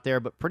 4s out there,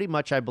 but pretty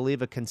much I believe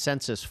a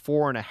consensus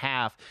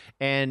 4.5,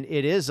 and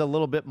it is a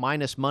little bit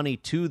minus money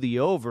to the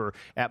over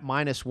at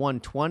minus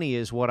 120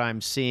 is what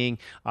I'm seeing.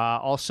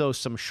 Also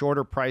some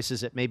shorter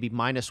prices at maybe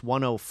minus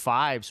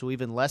 105, so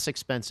even less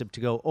expensive to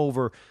go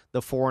over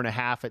the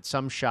 4.5 at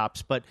some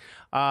shops. But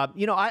I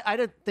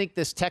didn't think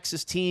this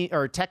Texans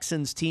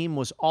team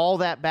was all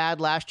that bad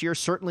last year.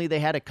 Certainly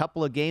they had a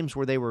couple of games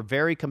where they were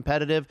very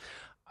competitive.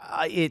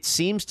 It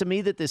seems to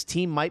me that this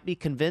team might be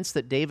convinced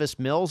that Davis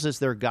Mills is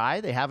their guy.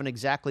 They haven't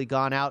exactly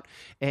gone out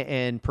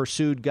and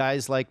pursued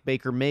guys like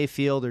Baker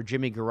Mayfield or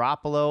Jimmy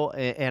Garoppolo,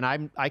 and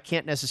I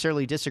can't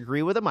necessarily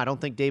disagree with him. I don't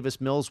think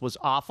Davis Mills was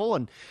awful,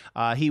 and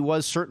he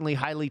was certainly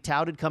highly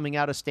touted coming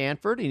out of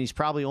Stanford, and he's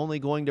probably only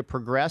going to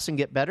progress and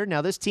get better.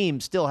 Now, this team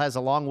still has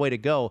a long way to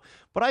go,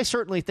 but I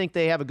certainly think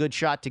they have a good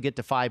shot to get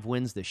to 5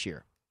 wins this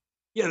year.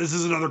 Yeah, this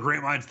is another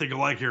great minds think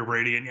alike here,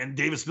 Brady. And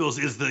Davis Mills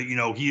is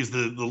he is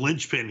the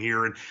linchpin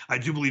here. And I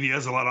do believe he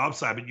has a lot of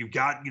upside, but you've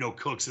got,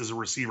 Cooks as a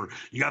receiver.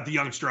 You got the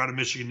youngster out of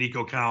Michigan,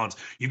 Nico Collins.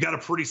 You've got a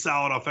pretty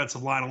solid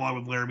offensive line along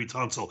with Laramie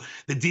Tunsil.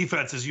 The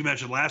defense, as you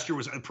mentioned, last year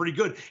was pretty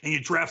good. And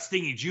you draft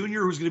Stingy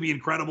Jr., who's going to be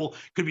incredible,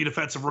 could be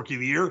defensive rookie of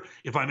the year.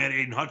 If I'm at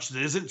Aiden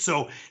Hutchinson, isn't.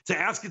 So to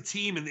ask a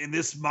team in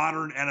this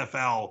modern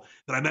NFL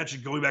that I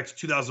mentioned going back to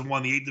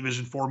 2001, the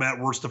 8-division format,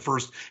 worst to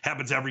first,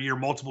 happens every year,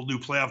 multiple new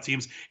playoff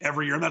teams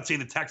every year. I'm not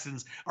saying the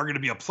Texans are going to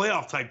be a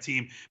playoff type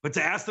team, but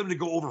to ask them to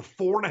go over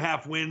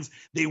 4.5 wins,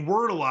 they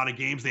were in a lot of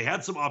games. They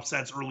had some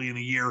upsets early in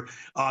the year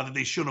that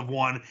they should have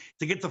won.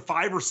 To get to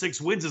 5 or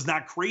 6 wins is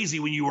not crazy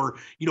when you were,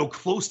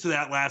 close to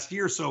that last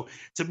year. So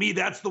to me,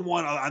 that's the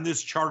one on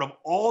this chart of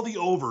all the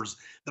overs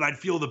that I'd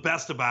feel the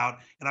best about.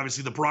 And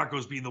obviously the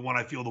Broncos being the one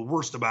I feel the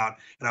worst about.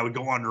 And I would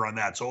go under on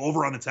that. So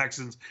over on the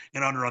Texans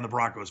and under on the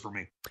Broncos for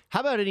me.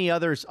 How about any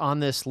others on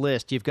this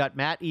list? You've got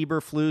Matt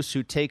Eberflus,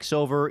 who takes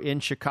over in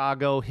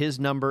Chicago. His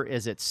number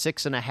is at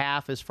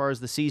 6.5 as far as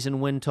the season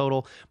win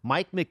total.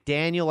 Mike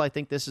McDaniel, I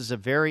think this is a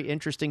very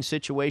interesting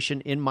situation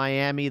in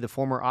Miami, the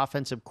former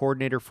offensive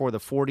coordinator for the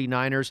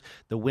 49ers.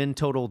 The win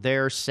total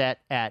there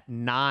set at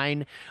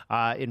 9.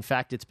 In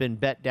fact, it's been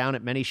bet down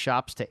at many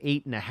shops to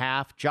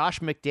 8.5. Josh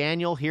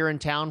McDaniel here in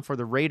town for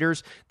the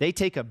Raiders. They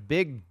take a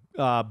big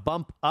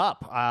bump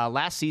up.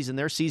 Last season,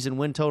 their season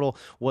win total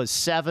was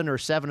 7 or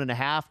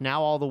 7.5,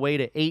 now all the way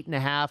to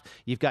 8.5.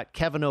 You've got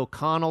Kevin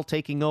O'Connell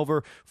taking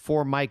over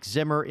for Mike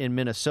Zimmer in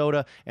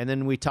Minnesota. And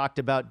then we talked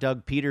about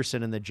Doug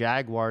Peterson and the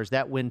Jaguars.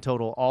 That win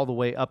total all the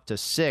way up to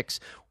 6.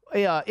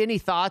 Any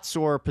thoughts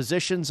or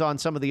positions on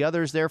some of the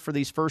others there for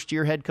these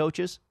first-year head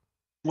coaches?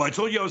 Well, I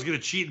told you I was going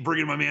to cheat and bring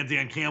in my man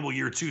Dan Campbell,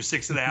 year 2,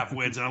 6.5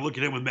 wins, and I look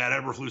at him with Matt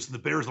Eberflus and the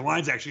Bears. The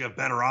lines actually have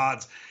better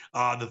odds,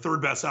 the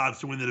third best odds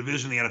to win the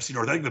division in the NFC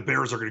North. I think the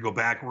Bears are going to go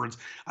backwards.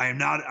 I'm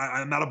not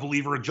a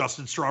believer in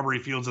Justin Strawberry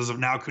Fields as of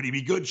now. Could he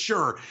be good?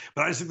 Sure,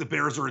 but I just think the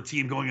Bears are a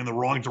team going in the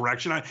wrong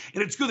direction. And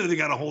it's good that they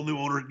got a whole new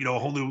owner, a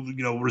whole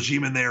new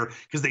regime in there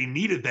because they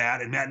needed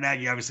that. And Matt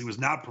Nagy obviously was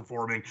not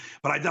performing.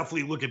 But I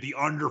definitely look at the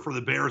under for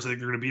the Bears. I think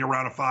they're going to be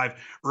around a 5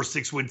 or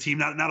 6 win team.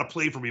 Not a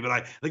play for me, but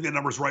I think that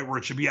number's right where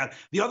it should be at.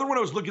 The other one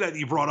I was looking at that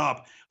you brought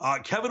up,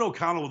 Kevin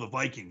O'Connell with the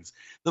Vikings.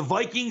 The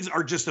Vikings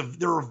are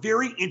they're a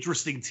very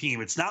interesting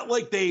team. It's not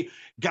like they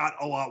got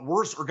a lot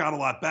worse or got a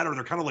lot better.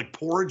 They're kind of like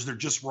porridge. They're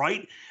just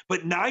right.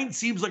 But 9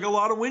 seems like a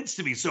lot of wins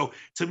to me. So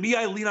to me,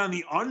 I lean on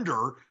the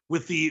under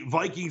with the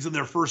Vikings in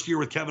their first year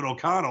with Kevin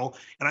O'Connell.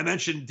 And I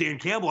mentioned Dan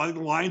Campbell. I think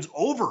the line's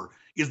over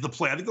is the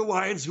play. I think the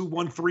Lions, who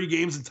won 3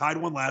 games and tied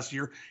 1 last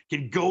year,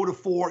 can go to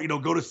 4,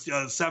 go to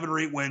 7 or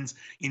 8 wins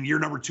in year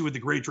number 2 with the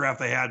great draft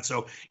they had.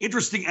 So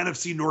interesting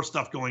NFC North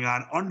stuff going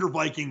on. Under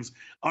Vikings,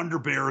 under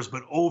Bears,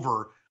 but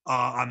over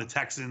on the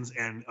Texans,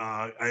 and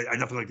I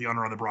definitely like the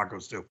under on the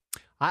Broncos too.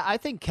 I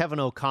think Kevin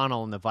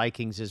O'Connell and the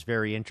Vikings is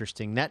very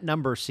interesting. That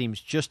number seems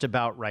just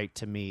about right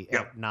to me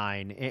at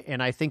 9.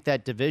 And I think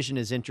that division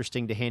is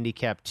interesting to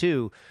handicap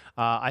too.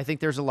 I think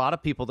there's a lot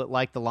of people that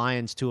like the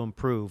Lions to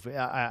improve.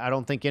 I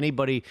don't think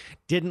anybody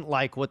didn't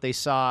like what they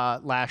saw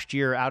last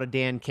year out of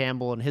Dan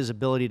Campbell and his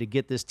ability to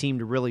get this team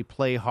to really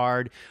play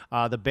hard.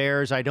 The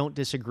Bears, I don't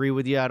disagree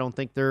with you. I don't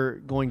think they're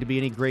going to be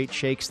any great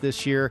shakes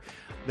this year.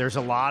 There's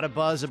a lot of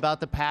buzz about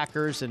the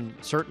Packers, and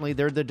certainly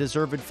they're the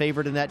deserved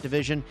favorite in that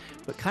division,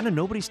 but kind of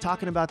nobody's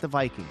talking about the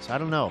Vikings. I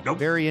don't know. Nope.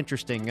 Very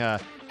interesting.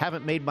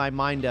 Haven't made my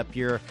mind up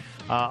here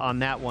on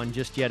that one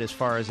just yet as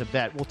far as a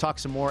bet. We'll talk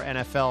some more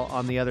NFL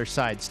on the other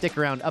side. Stick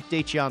around,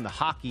 update you on the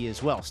hockey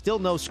as well. Still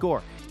no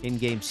score in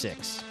Game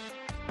 6.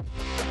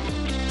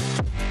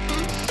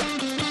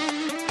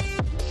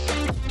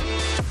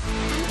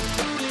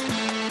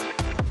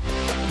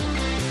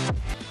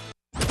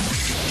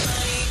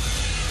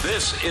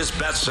 This is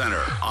Bet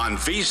Center on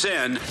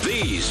VSiN,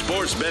 the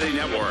Sports Betting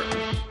Network.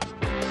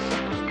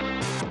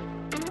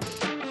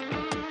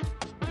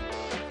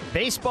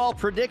 Baseball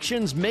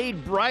predictions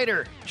made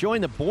brighter.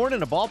 Join the Born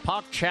in a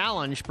Ballpark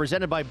Challenge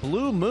presented by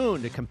Blue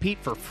Moon to compete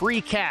for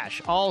free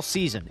cash all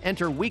season.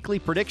 Enter weekly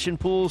prediction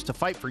pools to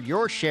fight for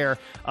your share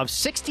of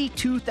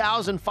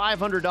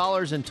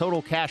 $62,500 in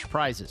total cash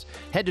prizes.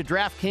 Head to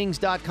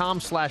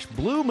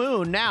DraftKings.com/Blue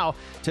Moon now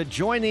to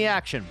join the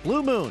action.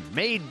 Blue Moon,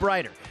 made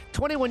brighter.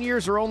 21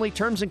 years or only.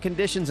 Terms and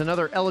conditions and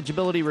other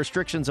eligibility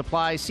restrictions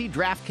apply. See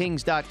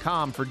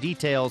DraftKings.com for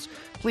details.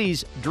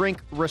 Please drink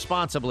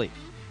responsibly.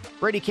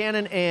 Brady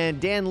Cannon and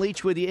Dan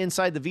Leach with you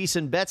inside the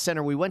VSiN Bet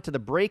Center. We went to the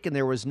break, and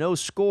there was no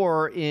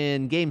score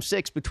in Game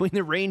 6 between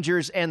the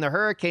Rangers and the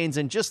Hurricanes.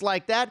 And just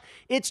like that,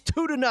 it's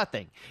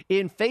 2-0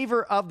 in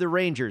favor of the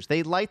Rangers.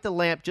 They light the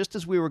lamp just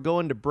as we were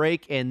going to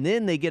break, and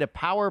then they get a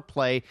power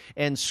play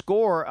and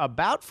score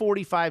about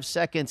 45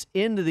 seconds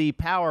into the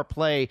power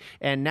play,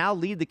 and now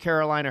lead the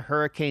Carolina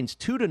Hurricanes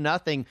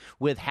 2-0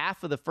 with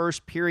half of the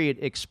first period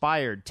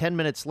expired. 10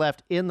 minutes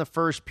left in the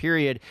first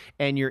period,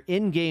 and your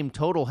in-game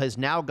total has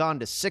now gone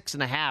to 6.5.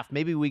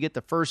 Maybe we get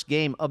the first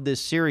game of this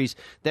series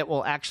that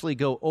will actually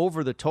go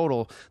over the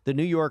total. The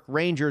New York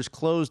Rangers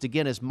closed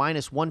again as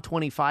minus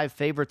 125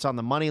 favorites on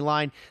the money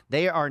line.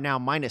 They are now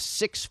minus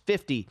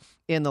 650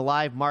 in the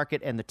live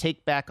market, and the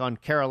take back on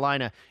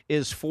Carolina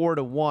is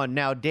 4-1.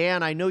 Now,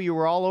 Dan, I know you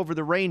were all over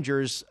the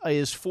Rangers.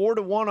 Is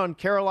 4-1 on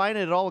Carolina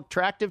at all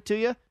attractive to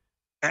you?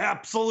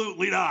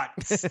 Absolutely not.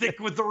 Stick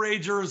with the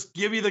Rangers.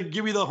 Give me the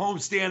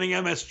homestanding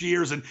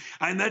MSGers. And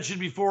I mentioned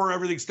before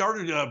everything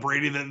started,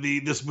 Brady, that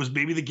this was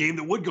maybe the game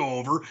that would go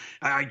over.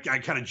 I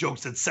kind of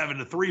joked at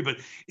 7-3, but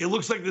it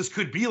looks like this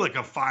could be like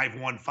a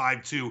 5-1,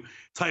 5-2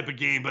 type of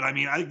game. But I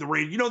mean, I think the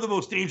Rangers, the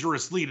most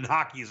dangerous lead in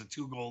hockey is a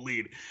 2-goal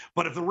lead.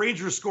 But if the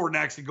Rangers score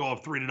next and go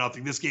up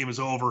 3-0, this game is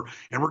over,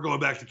 and we're going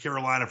back to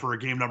Carolina for a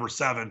game number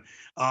 7.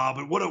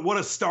 But what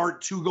a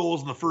start! 2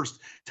 goals in the first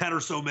 10 or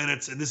so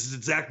minutes, and this is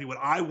exactly what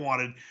I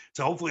wanted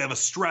to hopefully have a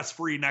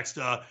stress-free next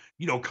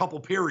couple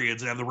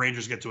periods and have the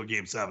Rangers get to a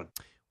game 7.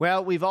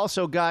 Well, we've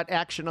also got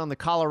action on the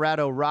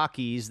Colorado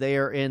Rockies. They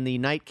are in the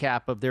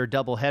nightcap of their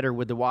doubleheader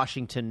with the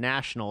Washington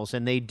Nationals,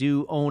 and they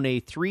do own a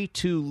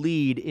 3-2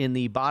 lead in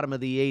the bottom of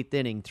the 8th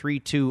inning.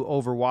 3-2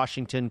 over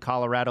Washington.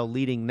 Colorado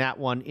leading that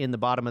one in the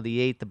bottom of the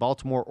 8th. The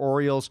Baltimore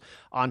Orioles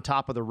on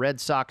top of the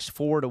Red Sox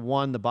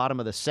 4-1, the bottom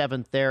of the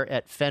 7th there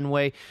at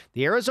Fenway.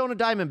 The Arizona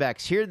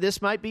Diamondbacks, here,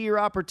 this might be your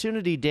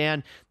opportunity,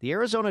 Dan. The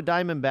Arizona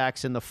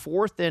Diamondbacks in the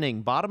 4th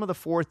inning, bottom of the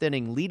 4th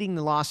inning, leading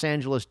the Los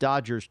Angeles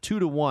Dodgers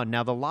 2-1.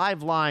 Now, the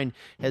live line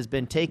has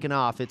been taken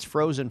off. It's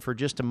frozen for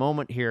just a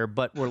moment here,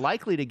 but we're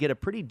likely to get a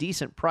pretty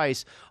decent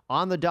price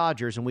on the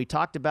Dodgers, and we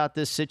talked about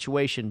this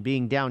situation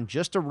being down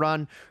just a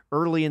run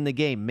early in the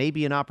game,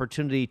 maybe an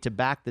opportunity to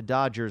back the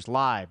Dodgers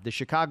live. The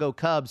Chicago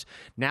Cubs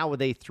now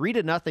with a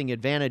 3-0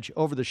 advantage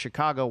over the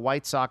Chicago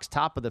White Sox,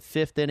 top of the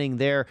 5th inning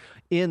there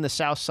in the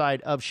south side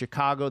of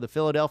Chicago. The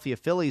Philadelphia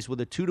Phillies with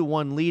a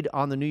 2-1 lead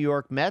on the New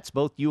York Mets.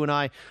 Both you and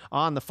I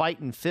on the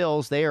Fightin'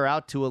 Phils. They are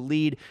out to a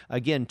lead,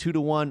 again,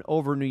 2-1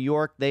 over New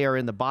York. They are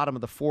in the bottom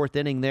of the 4th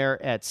inning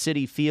there at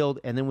Citi Field,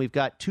 and then we've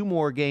got 3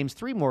 more games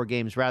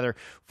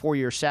for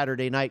your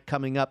Saturday night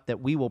coming up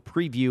that we will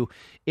preview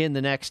in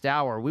the next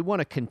hour. We want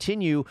to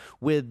continue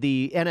with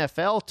the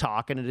NFL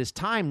talk, and it is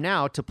time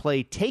now to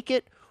play Take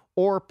It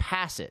or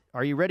Pass It.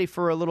 Are you ready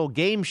for a little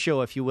game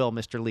show, if you will,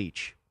 Mr.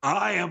 Leach?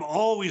 I am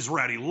always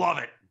ready. Love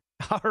it.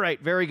 All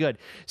right, very good.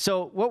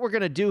 So what we're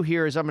going to do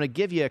here is I'm going to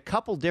give you a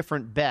couple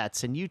different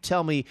bets, and you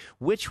tell me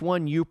which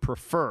one you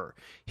prefer.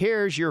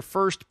 Here's your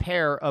first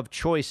pair of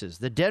choices.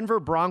 The Denver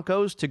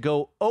Broncos to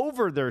go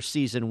over their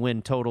season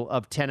win total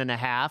of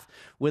 10.5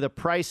 with a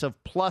price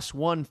of plus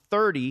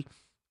 130,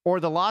 or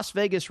the Las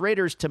Vegas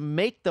Raiders to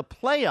make the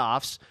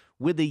playoffs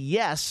with a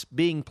yes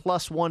being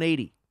plus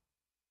 180.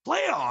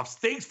 Playoffs,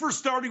 thanks for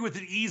starting with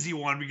an easy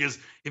one, because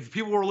if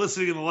people were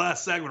listening in the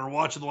last segment or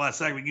watching the last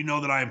segment, you know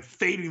that I am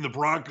fading the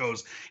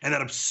Broncos, and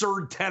that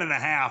absurd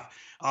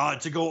 10.5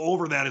 to go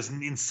over that is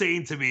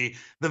insane to me.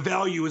 The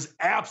value is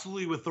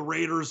absolutely with the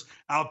Raiders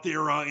out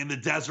there in the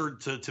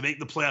desert to make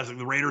the playoffs. Like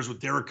the Raiders with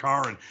Derek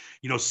Carr and,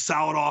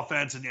 solid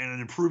offense and an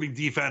improving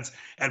defense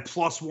at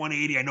plus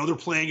 180. I know they're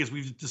playing, as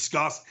we've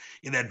discussed,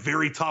 in that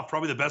very tough,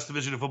 probably the best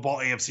division of football,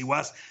 AFC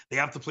West. They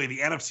have to play the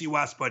NFC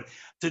West, but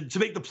to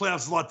make the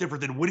playoffs is a lot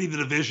different than winning the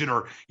division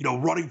or,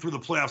 running through the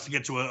playoffs to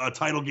get to a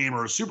title game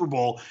or a Super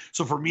Bowl.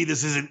 So for me,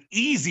 this is an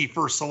easy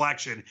first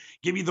selection.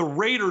 Give me the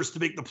Raiders to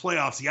make the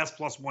playoffs. Yes,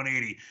 plus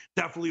 180.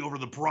 Definitely over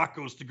the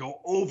Broncos to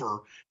go over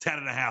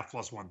 10.5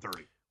 plus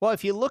 130. Well,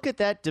 if you look at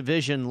that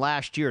division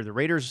last year, the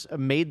Raiders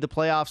made the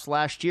playoffs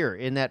last year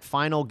in that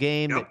final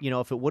game. Yep. That,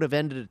 if it would have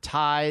ended a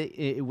tie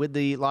with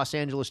the Los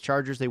Angeles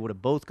Chargers, they would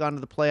have both gone to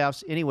the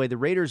playoffs. Anyway, the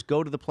Raiders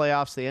go to the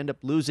playoffs. They end up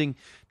losing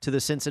to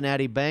the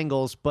Cincinnati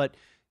Bengals. But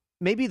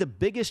maybe the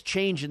biggest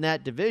change in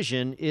that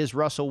division is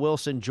Russell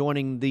Wilson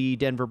joining the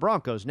Denver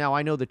Broncos. Now,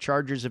 I know the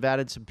Chargers have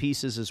added some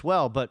pieces as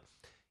well, but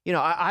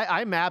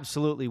I'm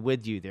absolutely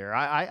with you there.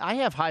 I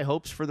have high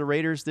hopes for the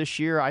Raiders this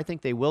year. I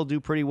think they will do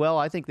pretty well.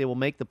 I think they will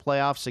make the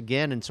playoffs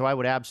again, and so I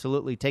would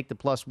absolutely take the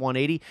plus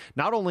 180.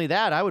 Not only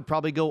that, I would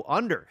probably go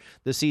under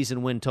the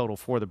season win total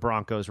for the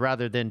Broncos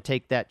rather than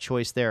take that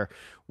choice there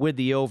with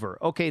the over.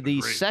 Okay,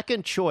 the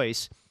second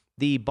choice,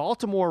 the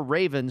Baltimore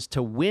Ravens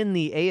to win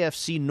the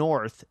AFC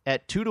North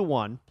at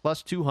 2-1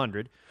 plus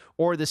 200,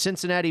 or the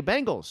Cincinnati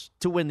Bengals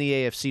to win the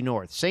AFC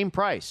North. Same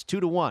price,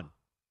 2-1.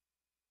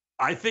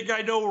 I think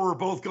I know where we're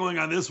both going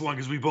on this one,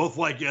 because we both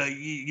like,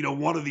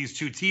 one of these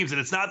two teams. And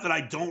it's not that I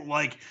don't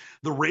like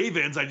the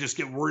Ravens. I just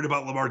get worried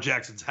about Lamar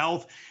Jackson's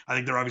health. I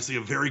think they're obviously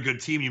a very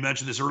good team. You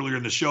mentioned this earlier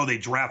in the show. They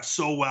draft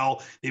so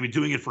well. They've been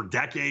doing it for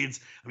decades.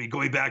 I mean,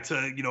 going back to,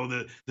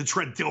 the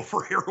Trent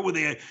Dilfer era when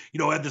they,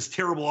 had this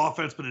terrible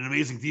offense, but an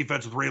amazing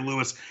defense with Ray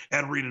Lewis,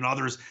 Ed Reed, and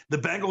others. The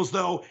Bengals,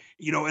 though,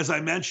 as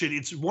I mentioned,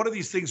 it's one of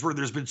these things where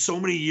there's been so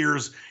many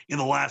years in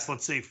the last,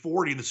 let's say,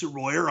 40 in the Super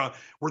Bowl era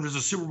where there's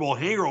a Super Bowl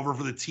hangover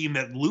for the team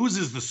that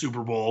loses the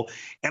Super Bowl.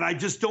 And I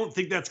just don't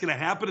think that's going to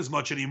happen as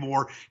much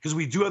anymore, because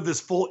we do have this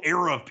full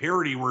era of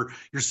parity where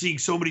you're seeing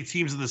so many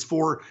teams in this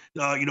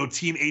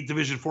team 8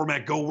 division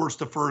format go worst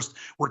to first,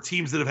 where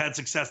teams that have had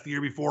success the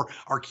year before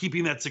are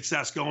keeping that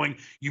success going.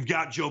 You've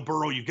got Joe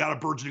Burrow. You've got a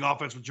burgeoning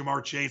offense with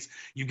Jamar Chase.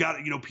 You've got,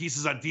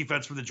 pieces on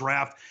defense for the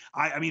draft.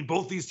 I mean,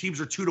 both these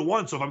teams are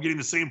 2-1. So if I'm getting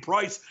the same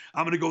price,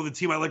 I'm going to go with the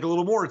team I like a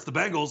little more. It's the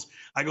Bengals.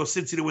 I go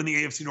Cincy to win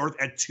the AFC North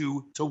at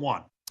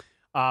 2-1.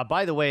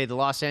 By the way, the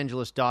Los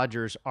Angeles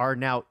Dodgers are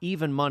now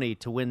even money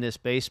to win this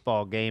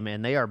baseball game,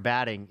 and they are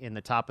batting in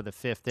the top of the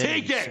 5th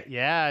inning. Take it!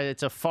 Yeah,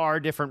 it's a far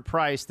different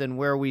price than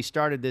where we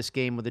started this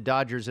game with the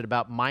Dodgers at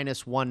about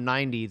minus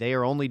 190. They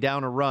are only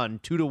down a run,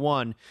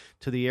 2-1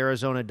 to the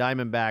Arizona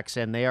Diamondbacks,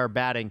 and they are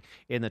batting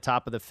in the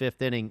top of the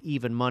 5th inning,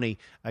 even money,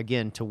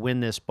 again, to win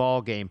this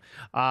ball game.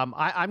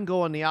 I'm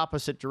going the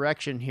opposite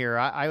direction here.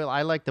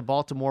 I like the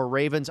Baltimore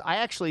Ravens. I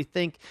actually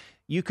think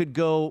you could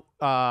go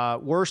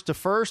worst to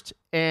first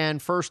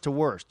and first to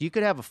worst. You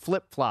could have a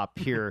flip-flop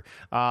here.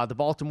 The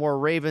Baltimore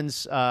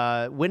Ravens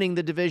winning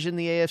the division,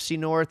 the AFC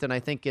North, and I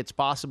think it's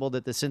possible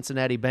that the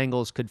Cincinnati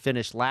Bengals could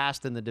finish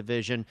last in the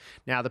division.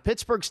 Now, the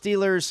Pittsburgh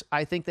Steelers,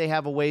 I think they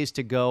have a ways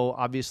to go.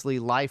 Obviously,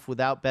 life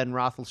without Ben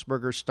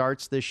Roethlisberger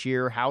starts this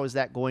year. How is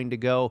that going to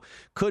go?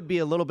 Could be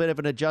a little bit of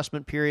an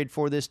adjustment period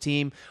for this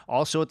team.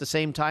 Also, at the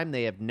same time,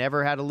 they have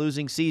never had a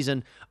losing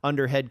season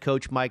under head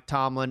coach Mike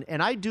Tomlin,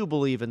 and I do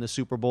believe in the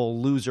Super Bowl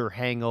loser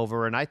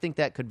hangover, and I think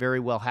that could very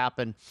well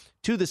happen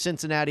to the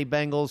Cincinnati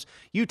Bengals.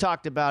 You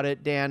talked about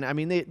it, Dan. I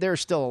mean,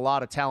 there's still a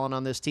lot of talent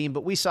on this team,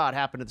 but we saw it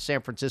happen to the San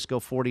Francisco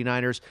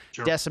 49ers,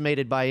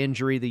 decimated by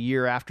injury the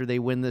year after they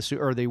win this,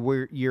 or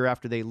the year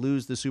after they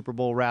lose the Super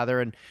Bowl, rather.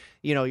 And,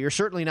 you're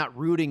certainly not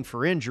rooting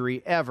for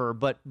injury ever,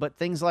 but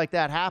things like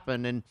that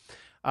happen.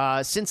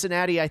 And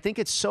Cincinnati, I think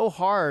it's so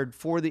hard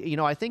for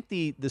I think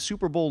the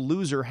Super Bowl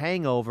loser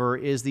hangover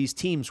is these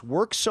teams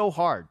work so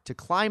hard to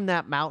climb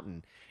that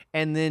mountain,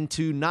 and then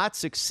to not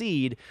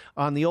succeed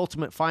on the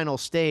ultimate final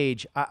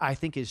stage, I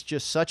think is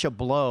just such a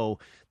blow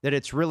that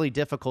it's really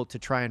difficult to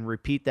try and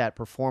repeat that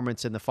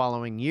performance in the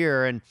following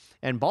year.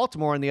 And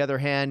Baltimore, on the other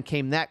hand,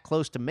 came that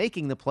close to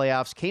making the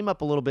playoffs, came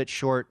up a little bit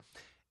short,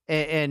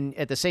 and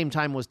at the same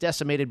time was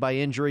decimated by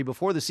injury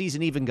before the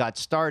season even got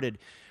started.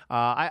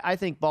 I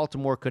think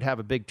Baltimore could have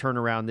a big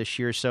turnaround this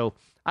year, so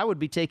I would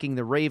be taking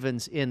the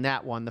Ravens in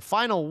that one. The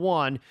final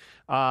one,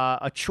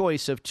 a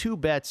choice of 2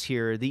 bets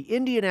here. The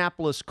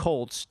Indianapolis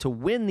Colts to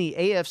win the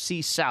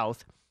AFC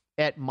South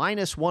at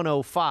minus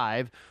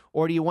 105,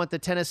 or do you want the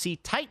Tennessee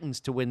Titans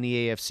to win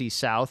the AFC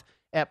South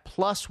at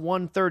plus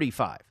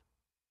 135?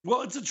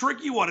 Well, it's a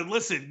tricky one. And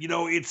listen,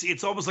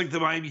 it's almost like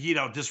the Miami Heat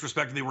out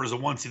disrespecting they were as a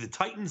 1 seed. The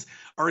Titans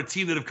are a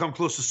team that have come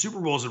close to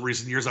Super Bowls in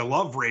recent years. I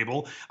love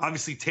Vrabel.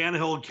 Obviously,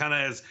 Tannehill kind of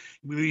has,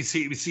 we've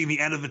seen the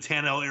end of the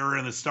Tannehill era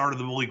and the start of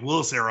the Malik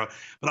Willis era.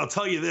 But I'll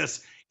tell you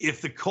this,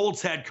 if the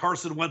Colts had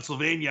Carson Wentz, I'd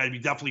be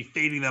definitely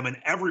fading them in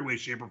every way,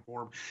 shape, or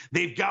form.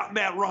 They've got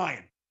Matt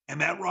Ryan. and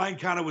Matt Ryan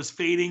kind of was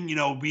fading,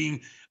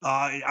 being,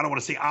 I don't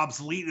want to say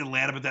obsolete in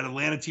Atlanta, but that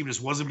Atlanta team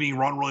just wasn't being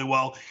run really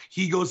well.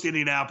 He goes to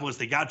Indianapolis.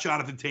 They got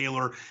Jonathan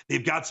Taylor.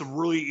 They've got some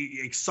really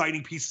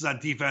exciting pieces on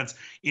defense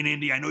in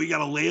Indy. I know you got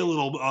to lay a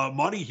little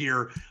money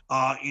here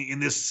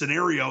in this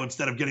scenario.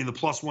 Instead of getting the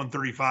plus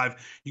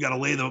 135, you got to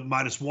lay the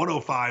minus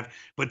 105.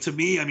 But to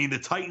me, I mean, the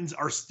Titans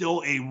are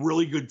still a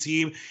really good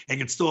team and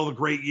can still have a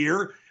great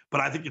year. But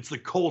I think it's the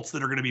Colts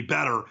that are going to be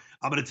better.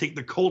 I'm going to take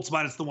the Colts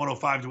minus the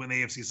 105 to win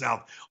the AFC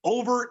South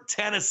over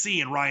Tennessee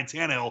and Ryan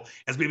Tannehill,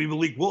 as maybe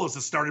Malik Willis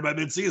has started by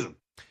midseason.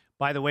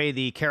 By the way,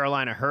 the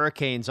Carolina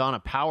Hurricanes on a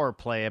power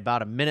play,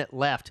 about a minute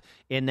left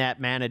in that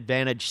man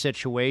advantage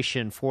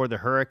situation for the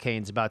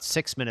Hurricanes. About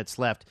 6 minutes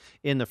left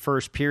in the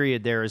first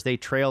period there as they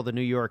trail the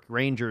New York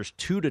Rangers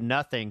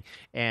 2-0,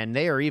 and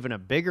they are even a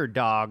bigger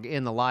dog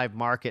in the live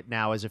market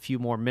now as a few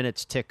more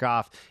minutes tick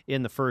off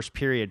in the first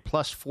period.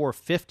 Plus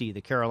 450,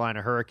 the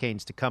Carolina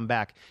Hurricanes to come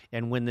back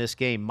and win this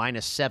game.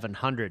 Minus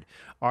 700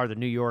 are the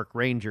New York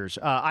Rangers.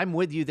 I'm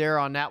with you there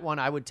on that one.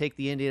 I would take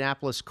the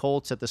Indianapolis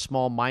Colts at the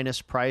small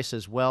minus price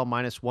as well,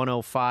 minus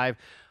 105.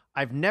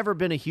 I've never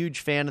been a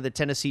huge fan of the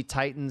Tennessee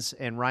Titans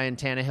and Ryan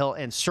Tannehill,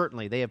 and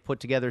certainly they have put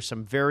together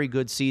some very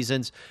good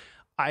seasons.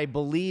 I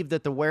believe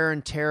that the wear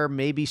and tear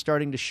may be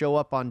starting to show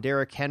up on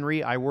Derrick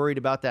Henry. I worried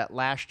about that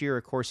last year.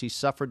 Of course, he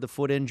suffered the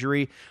foot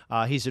injury.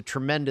 He's a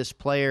tremendous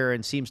player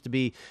and seems to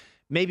be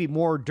maybe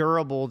more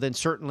durable than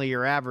certainly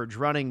your average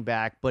running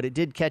back, but it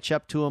did catch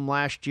up to him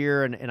last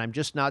year, and I'm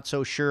just not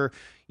so sure,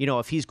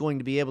 if he's going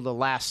to be able to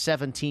last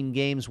 17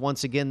 games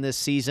once again this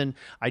season.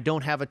 I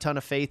don't have a ton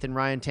of faith in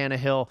Ryan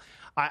Tannehill.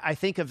 I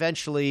think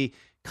eventually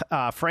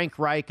Frank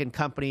Reich and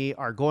company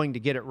are going to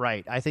get it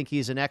right. I think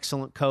he's an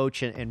excellent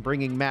coach, and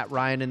bringing Matt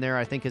Ryan in there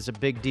I think is a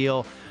big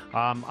deal.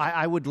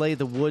 I would lay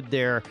the wood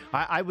there.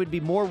 I would be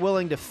more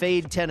willing to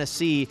fade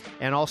Tennessee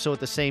and also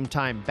at the same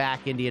time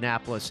back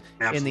Indianapolis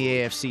in the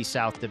AFC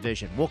South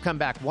Division. We'll come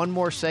back. One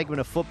more segment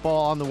of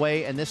football on the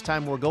way, and this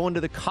time we're going to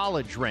the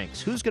college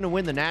ranks. Who's going to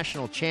win the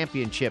national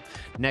championship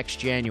next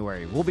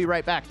January? We'll be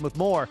right back with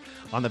more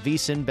on the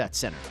VSiN Bet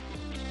Center.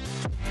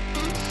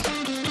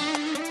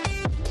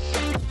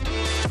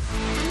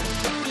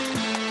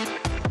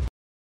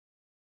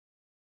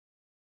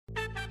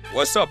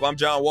 What's up? I'm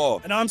John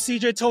Wall. And I'm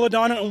CJ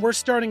Toledano, and we're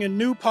starting a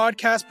new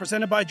podcast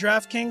presented by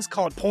DraftKings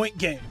called Point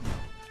Game.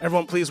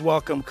 Everyone, please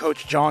welcome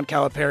Coach John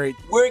Calipari.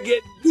 We're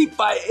getting beat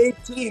by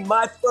 18.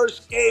 My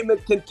first game in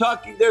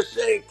Kentucky, they're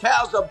saying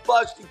Cal's a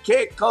bust. He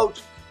can't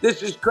coach.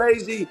 This is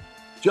crazy.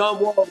 John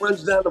Wall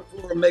runs down the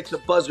floor and makes a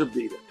buzzer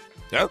beater.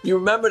 Yep. You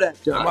remember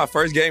that, John? That's my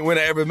first game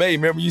winner I ever made.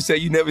 Remember you said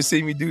you never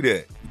see me do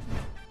that.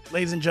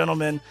 Ladies and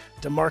gentlemen,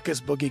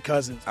 DeMarcus Boogie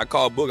Cousins. I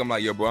called Boog. I'm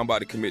like, yo, bro, I'm about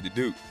to commit to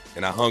Duke.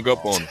 And I hung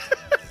up on him.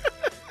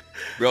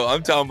 Bro,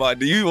 I'm talking about,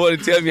 do you want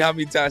to tell me how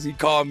many times he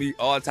called me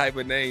all type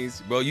of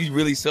names? Bro, you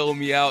really sold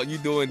me out. You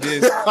doing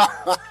this.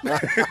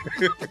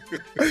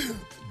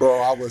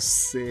 Bro, I was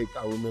sick.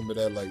 I remember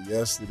that like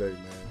yesterday,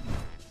 man.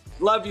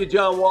 Love you,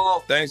 John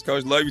Wall. Thanks,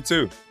 Coach. Love you,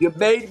 too. You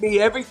made me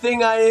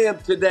everything I am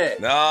today.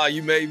 Nah,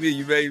 you made me.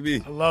 You made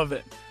me. I love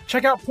it.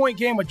 Check out Point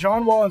Game with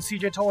John Wall and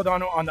CJ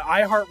Toledano on the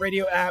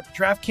iHeartRadio app,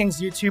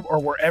 DraftKings YouTube, or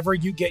wherever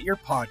you get your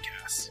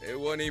podcasts. It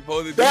wasn't even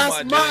supposed to be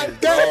That's my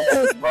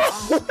dance, bro.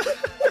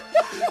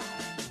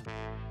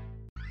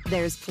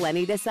 There's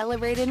plenty to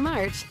celebrate in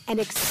March and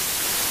National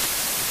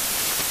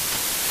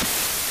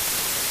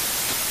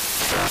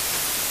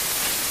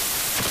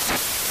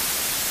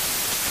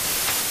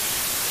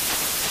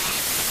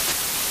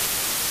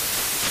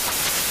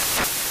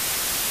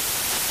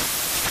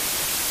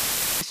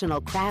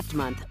Craft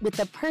Month with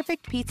the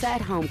perfect pizza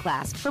at home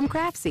class from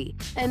Craftsy.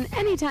 And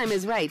anytime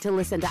is right to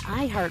listen to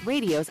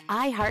iHeartRadio's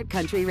iHeart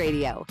Country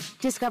Radio.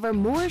 Discover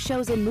more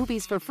shows and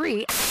movies for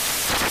free.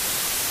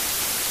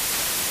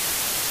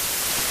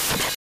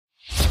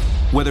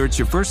 Whether it's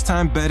your first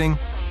time betting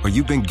or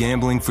you've been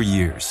gambling for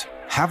years,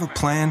 have a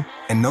plan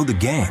and know the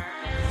game.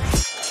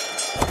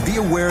 Be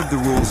aware of the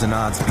rules and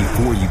odds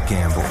before you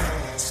gamble.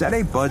 Set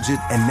a budget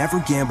and never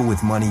gamble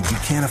with money you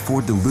can't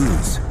afford to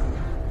lose.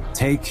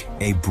 Take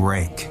a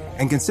break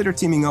and consider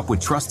teaming up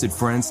with trusted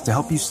friends to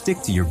help you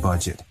stick to your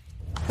budget.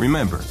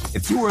 Remember,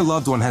 if you or a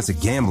loved one has a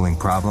gambling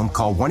problem,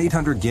 call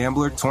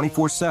 1-800-GAMBLER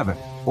 24/7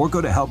 or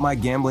go to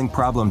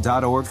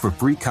helpmygamblingproblem.org for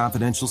free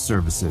confidential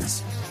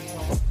services.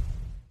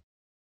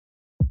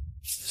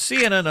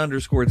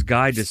 CNN_'s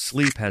Guide to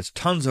Sleep has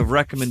tons of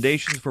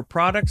recommendations for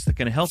products that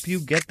can help you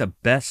get the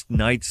best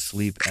night's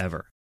sleep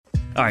ever.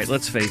 All right,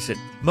 let's face it,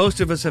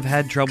 most of us have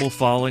had trouble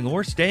falling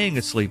or staying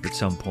asleep at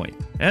some point,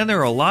 and there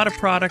are a lot of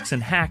products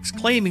and hacks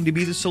claiming to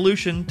be the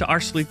solution to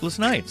our sleepless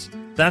nights.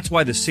 That's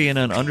why the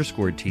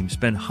CNN_ team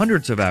spend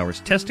hundreds of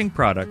hours testing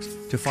products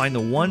to find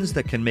the ones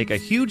that can make a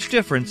huge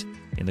difference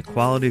in the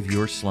quality of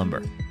your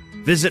slumber.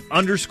 Visit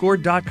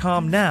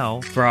underscore.com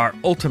now for our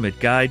ultimate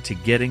guide to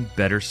getting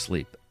better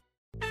sleep.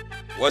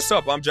 What's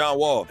up? I'm John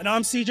Wall. And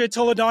I'm CJ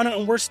Toledano,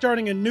 and we're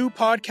starting a new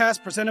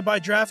podcast presented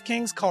by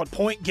DraftKings called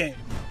Point Game.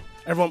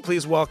 Everyone,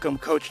 please welcome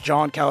Coach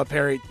John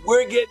Calipari.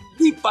 We're getting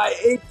beat by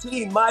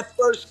 18. My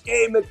first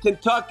game in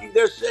Kentucky,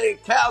 they're saying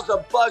Cal's a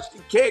bust. He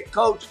can't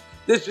coach.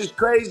 This is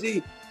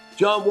crazy.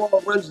 John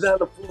Wall runs down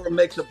the floor and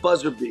makes a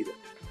buzzer beater.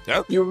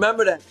 Yep. You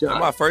remember that, John?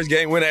 That's my first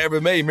game win I ever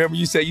made. Remember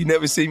you said you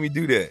never seen me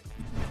do that.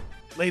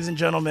 Ladies and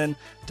gentlemen,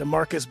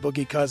 DeMarcus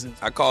Boogie Cousins.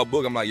 I called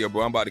Book. I'm like, yo,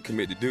 bro, I'm about to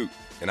commit to Duke.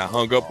 And I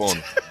hung up on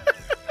him.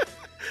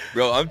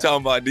 Bro, I'm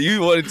talking about, do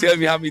you want to tell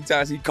me how many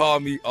times he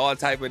called me all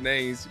type of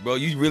names? Bro,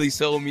 you really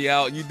sold me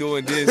out. You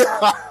doing this.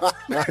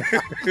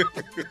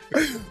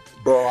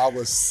 Bro, I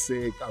was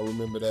sick. I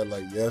remember that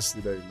like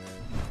yesterday,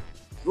 man.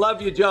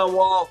 Love you, John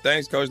Wall.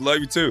 Thanks, Coach. Love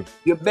you, too.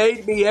 You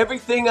made me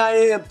everything I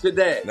am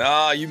today.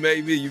 Nah, you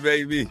made me. You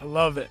made me. I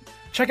love it.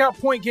 Check out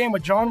Point Game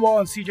with John Wall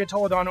and CJ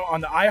Toledano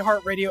on the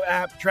iHeartRadio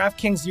app,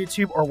 DraftKings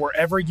YouTube, or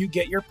wherever you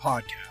get your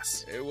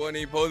podcasts. It wasn't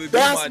even supposed to be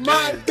That's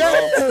my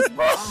day,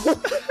 bro.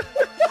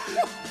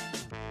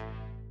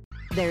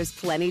 There's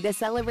plenty to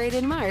celebrate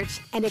in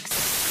March and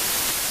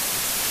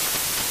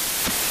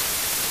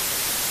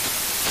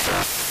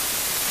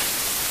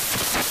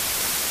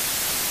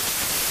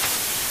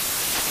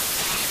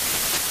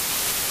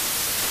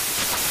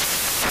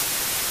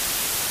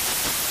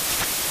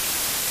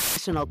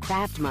National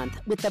Craft Month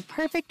with the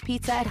perfect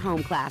pizza at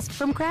home class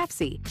from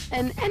Craftsy.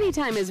 And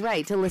anytime is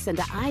right to listen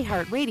to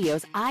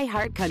iHeartRadio's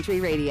iHeart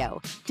Country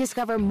Radio.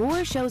 Discover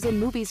more shows and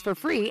movies for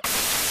free.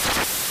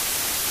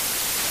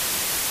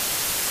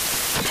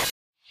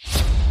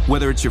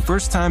 Whether it's your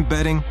first time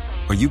betting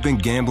or you've been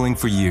gambling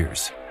for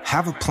years,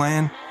 have a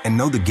plan and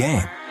know the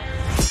game.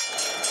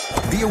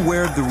 Be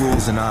aware of the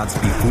rules and odds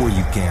before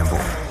you gamble.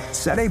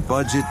 Set a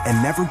budget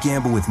and never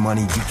gamble with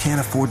money you can't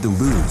afford to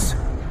lose.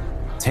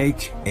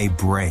 Take a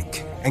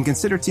break and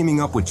consider teaming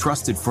up with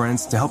trusted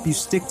friends to help you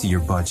stick to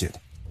your budget.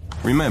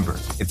 Remember,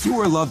 if you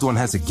or a loved one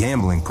has a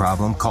gambling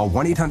problem, call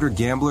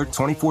 1-800-GAMBLER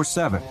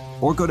 24/7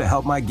 or go to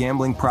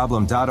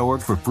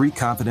helpmygamblingproblem.org for free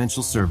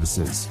confidential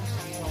services.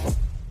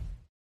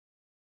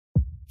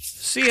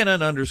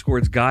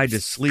 CNN_'s Guide to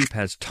Sleep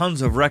has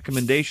tons of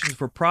recommendations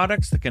for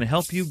products that can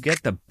help you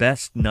get the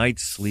best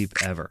night's sleep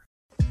ever.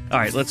 All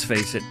right, let's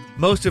face it,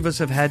 most of us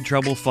have had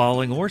trouble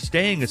falling or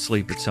staying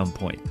asleep at some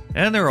point,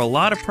 and there are a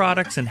lot of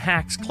products and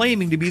hacks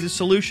claiming to be the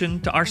solution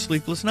to our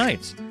sleepless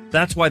nights.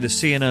 That's why the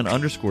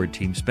CNN_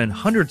 team spend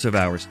hundreds of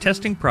hours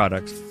testing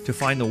products to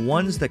find the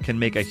ones that can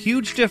make a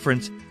huge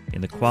difference in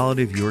the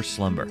quality of your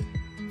slumber.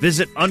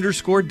 Visit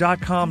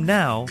underscore.com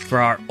now for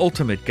our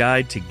ultimate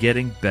guide to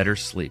getting better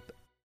sleep.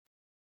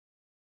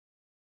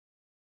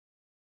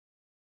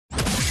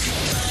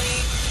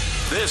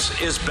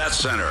 This is Bet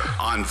Center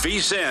on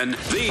VSiN,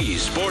 the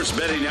Sports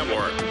Betting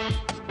Network.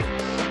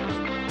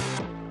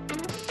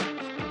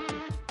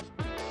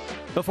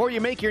 Before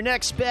you make your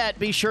next bet,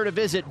 be sure to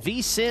visit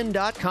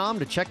vsin.com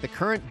to check the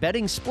current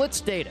betting splits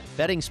data.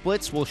 Betting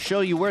splits will show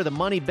you where the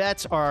money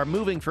bets are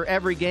moving for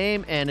every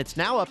game, and it's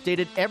now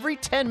updated every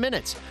 10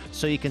 minutes,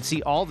 so you can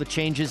see all the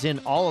changes in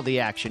all of the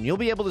action. You'll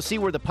be able to see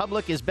where the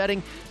public is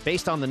betting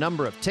based on the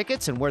number of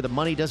tickets and where the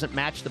money doesn't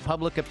match the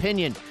public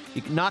opinion.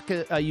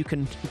 You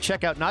can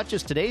check out not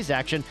just today's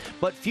action,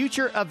 but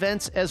future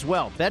events as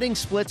well. Betting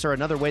splits are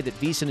another way that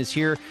VSiN is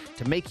here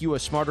to make you a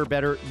smarter,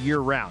 better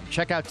year-round.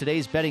 Check out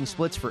today's betting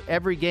splits for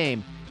every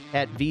game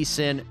at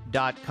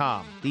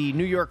vsin.com. The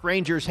New York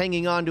Rangers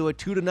hanging on to a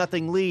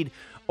 2-0 lead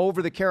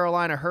over the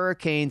Carolina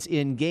Hurricanes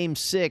in Game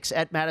 6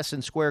 at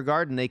Madison Square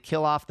Garden. They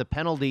kill off the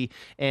penalty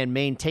and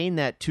maintain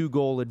that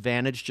 2-goal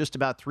advantage. Just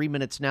about 3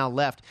 minutes now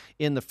left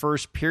in the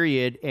first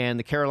period, and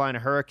the Carolina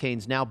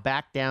Hurricanes now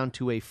back down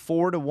to a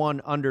 4-1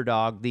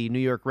 underdog. The New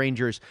York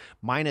Rangers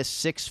minus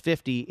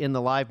 650 in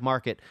the live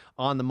market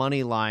on the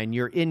money line.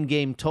 Your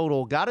in-game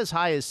total got as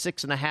high as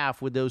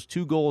 6.5 with those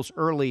 2 goals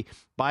early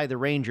by the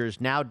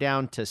Rangers, now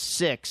down to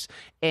 6,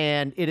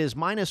 and it is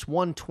minus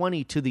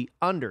 120 to the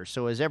under.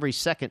 So as every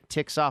second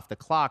ticks off the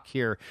clock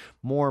here,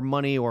 more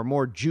money, or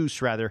more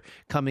juice rather,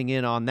 coming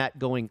in on that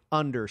going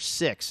under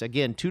 6.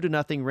 Again,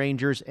 2-0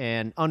 Rangers,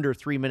 and under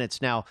 3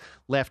 minutes now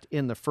left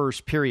in the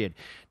first period.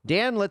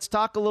 Dan, let's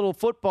talk a little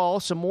football,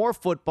 some more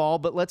football,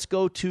 but let's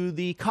go to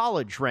the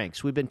college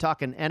ranks. We've been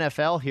talking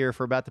NFL here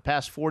for about the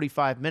past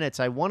 45 minutes.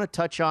 I want to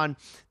touch on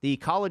the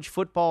College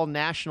Football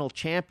National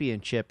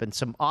Championship and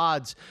some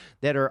odds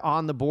that are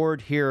on the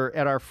board here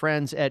at our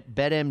friends at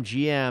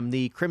BetMGM.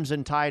 The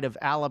Crimson Tide of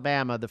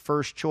Alabama, the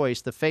first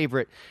choice, the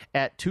favorite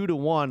at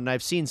 2-1. And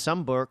I've seen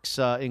some books,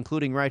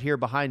 including right here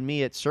behind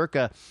me at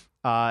Circa,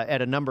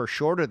 at a number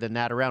shorter than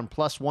that, around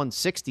plus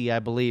 160, I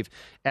believe,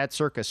 at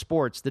Circa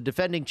Sports. The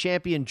defending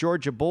champion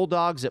Georgia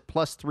Bulldogs at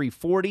plus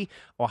 340,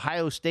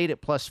 Ohio State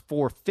at plus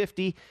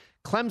 450,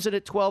 Clemson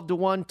at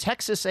 12-1,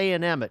 Texas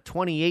A&M at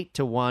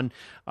 28-1,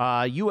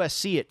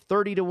 USC at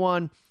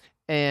 30-1,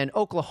 and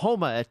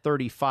Oklahoma at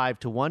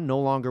 35-1, no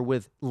longer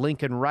with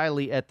Lincoln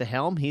Riley at the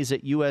helm. He's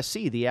at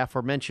USC, the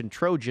aforementioned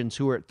Trojans,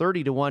 who are at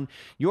 30-1.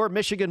 Your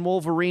Michigan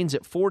Wolverines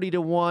at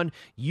 40-1,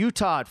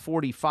 Utah at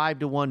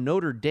 45-1,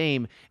 Notre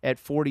Dame at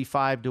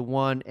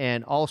 45-1,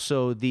 and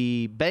also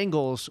the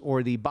Bengals,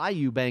 or the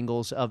Bayou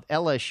Bengals of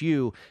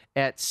LSU,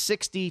 at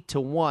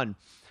 60-1.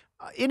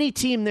 any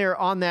team there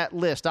on that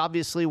list,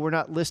 obviously we're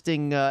not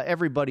listing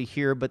everybody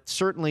here, but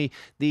certainly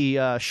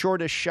the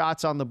shortest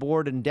shots on the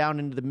board and down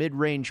into the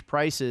mid-range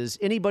prices,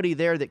 anybody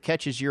there that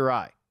catches your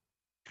eye?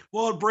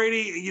 Well,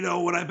 Brady,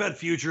 when I bet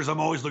futures, I'm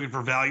always looking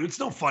for value. It's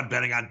no fun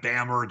betting on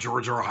Bama or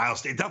Georgia or Ohio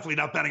State. Definitely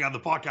not betting on the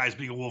Buckeyes,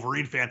 being a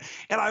Wolverine fan.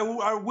 And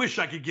I wish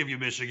I could give you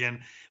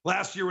Michigan.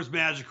 Last year was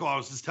magical. I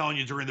was just telling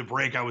you during the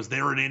break, I was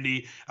there in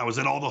Indy. I was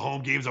at all the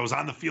home games. I was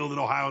on the field at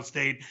Ohio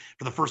State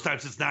for the first time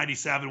since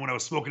 '97 when I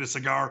was smoking a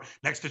cigar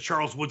next to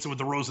Charles Woodson with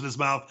the rose in his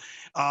mouth.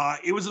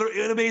 It was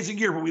an amazing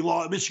year,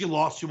 but Michigan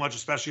lost too much,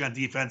 especially on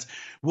defense.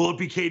 Will it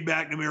be Cade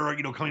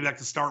McNamara, coming back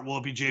to start? Will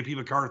it be J.P.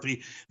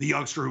 McCarthy, the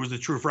youngster who was the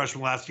true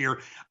freshman last year?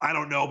 I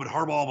don't know, but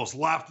Harbaugh almost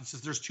left. It's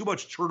just there's too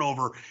much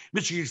turnover.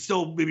 Michigan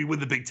still maybe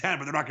win the Big Ten,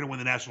 but they're not going to win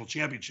the national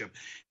championship.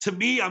 To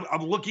me,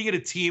 I'm looking at a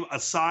team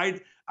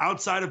outside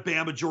of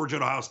Bama, Georgia,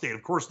 and Ohio State.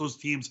 Of course, those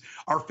teams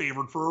are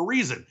favored for a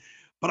reason.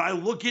 But I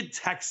look at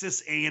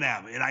Texas A&M,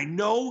 and I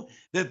know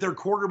that their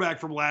quarterback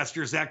from last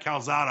year, Zach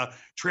Calzada,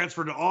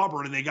 transferred to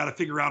Auburn, and they got to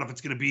figure out if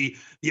it's going to be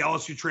the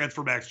LSU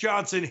transfer Max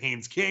Johnson,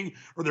 Haynes King,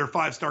 or their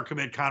five-star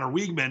commit Connor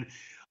Weigman.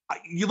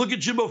 You look at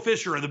Jimbo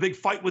Fisher and the big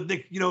fight with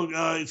Nick,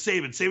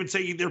 Saban. Saban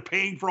saying they're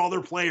paying for all their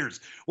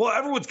players. Well,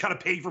 everyone's kind of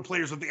paying for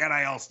players with the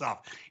NIL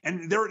stuff.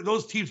 And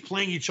those teams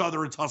playing each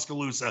other in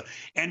Tuscaloosa.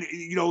 And,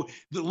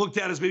 looked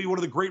at as maybe one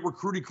of the great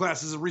recruiting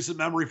classes in recent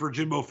memory for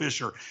Jimbo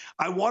Fisher.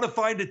 I want to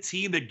find a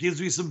team that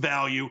gives me some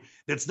value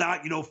that's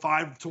not,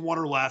 5-1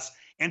 or less.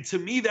 And to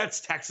me, that's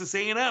Texas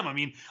A&M. I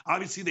mean,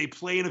 obviously they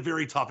play in a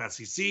very tough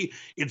SEC.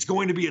 It's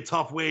going to be a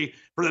tough way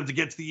for them to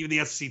get to even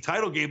the SEC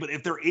title game. But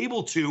if they're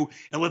able to,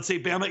 and let's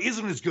say Bama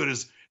isn't as good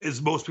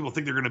as most people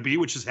think they're going to be,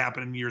 which has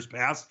happened in years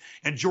past,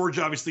 and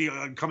Georgia obviously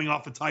coming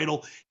off the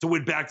title to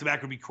win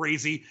back-to-back would be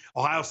crazy.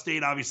 Ohio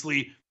State,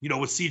 obviously,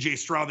 with C.J.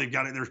 Stroud,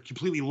 they're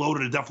completely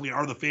loaded and definitely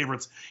are the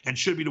favorites and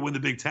should be to win the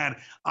Big Ten.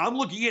 I'm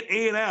looking at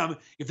A&M.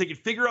 If they can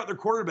figure out their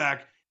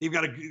quarterback, they've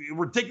got a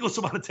ridiculous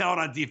amount of talent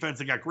on defense.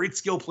 They got great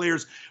skill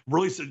players,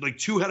 really like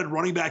two-headed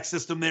running back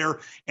system there.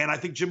 And I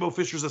think Jimbo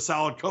Fisher's a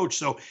solid coach.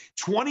 So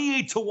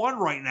 28-1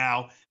 right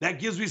now, that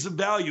gives me some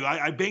value.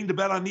 I banged a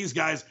bet on these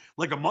guys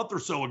like a month or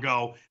so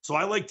ago. So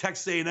I like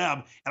Texas A&M,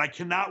 and I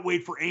cannot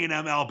wait for A&M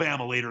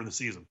Alabama later in the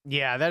season.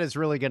 Yeah, that is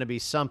really going to be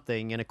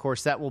something. And of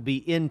course, that will be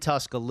in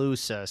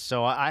Tuscaloosa.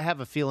 So I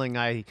have a feeling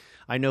I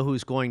know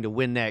who's going to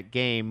win that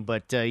game.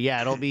 But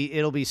it'll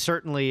be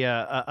certainly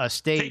a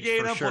stage.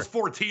 Take A&M plus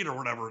 14 or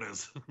whatever it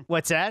is.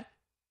 What's that?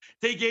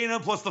 Take A&M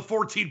plus the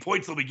 14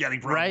 points they'll be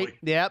getting, probably. Right.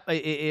 Yep.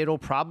 It'll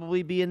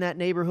probably be in that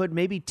neighborhood,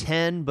 maybe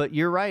 10, but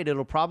you're right.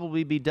 It'll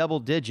probably be double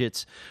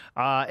digits.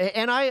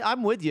 And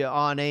I'm with you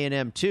on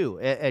A&M too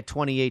at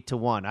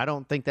 28-1. I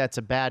don't think that's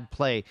a bad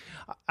play.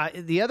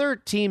 The other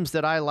teams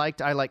that I like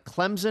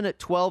Clemson at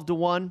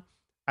 12-1.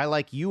 I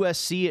like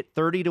USC at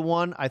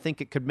 30-1. I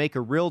think it could make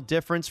a real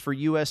difference for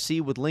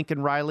USC with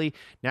Lincoln Riley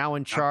now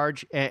in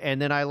charge.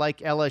 And then I like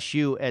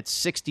LSU at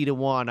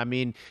 60-1. I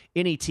mean,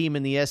 any team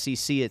in the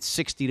SEC at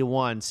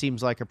 60-1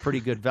 seems like a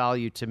pretty good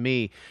value to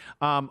me.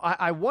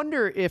 I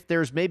wonder if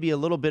there's maybe a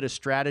little bit of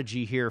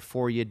strategy here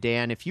for you,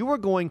 Dan. If you were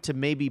going to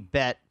maybe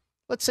bet,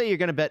 let's say you're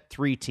going to bet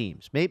 3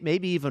 teams,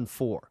 maybe even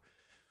 4,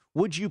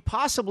 would you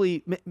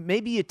possibly,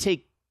 maybe you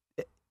take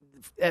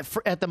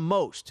at the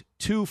most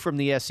 2 from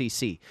the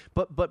SEC.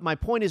 But my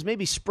point is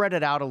maybe spread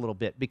it out a little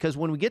bit, because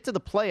when we get to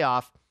the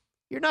playoff,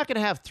 you're not going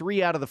to have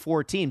 3 out of the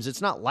 4 teams. It's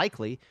not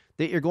likely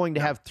that you're going to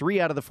have 3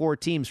 out of the 4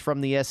 teams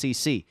from the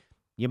SEC.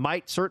 You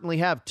might certainly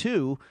have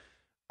 2,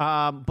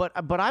 but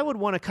I would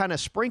want to kind of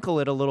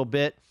sprinkle it a little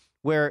bit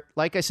where,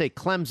 like I say,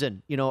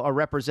 Clemson, a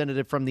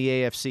representative from the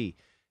AFC,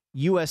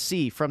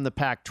 USC from the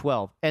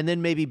Pac-12, and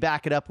then maybe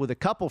back it up with a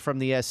couple from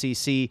the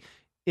SEC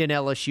in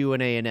LSU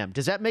and A&M.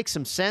 Does that make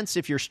some sense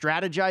if you're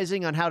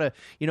strategizing on how to,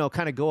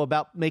 kind of go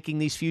about making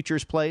these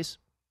futures plays?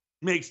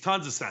 Makes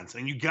tons of sense.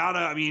 And you gotta,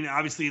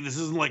 obviously this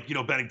isn't like,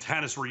 betting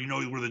tennis where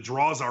where the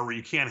draws are, where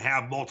you can't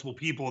have multiple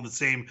people on the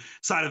same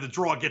side of the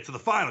draw get to the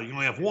final. You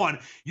only have one.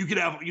 You could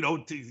have,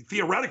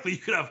 theoretically, you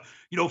could have,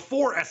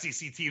 4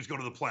 SEC teams go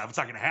to the playoff. It's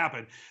not going to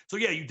happen. So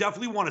yeah, you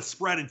definitely want to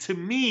spread. And to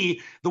me,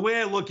 the way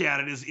I look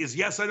at it is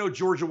yes, I know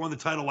Georgia won the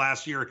title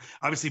last year.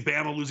 Obviously,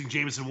 Bama losing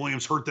Jameson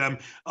Williams hurt them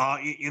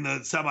in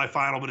the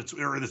semifinal, but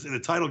in the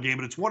title game.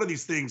 But it's one of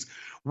these things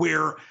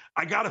where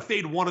I got to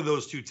fade one of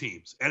those 2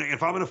 teams. And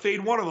if I'm going to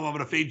fade one of them, I'm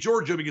going to fade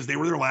Georgia because they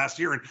were there last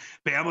year, and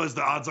Bama is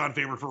the odds-on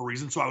favorite for a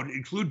reason. So I would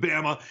include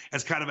Bama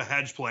as kind of a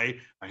hedge play.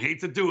 I hate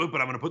to do it,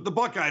 but I'm going to put the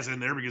Buckeyes in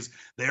there because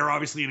they are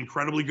obviously an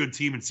incredibly good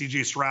team, and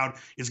C.J. Stroud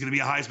is going to be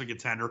a Heisman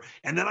contender.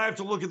 And then I have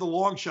to look at the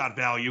long shot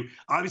value.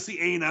 Obviously,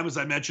 A&M, as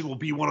I mentioned, will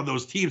be one of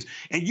those teams.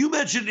 And you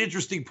mentioned an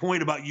interesting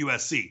point about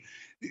USC.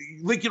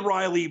 Lincoln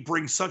Riley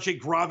brings such a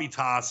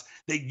gravitas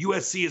that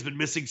USC has been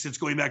missing since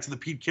going back to the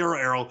Pete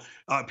Carroll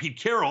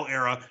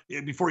era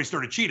before he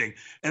started cheating,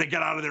 and it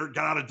got out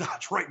of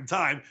Dodge right in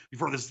time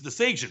before the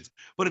sanctions.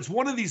 But it's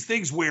one of these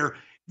things where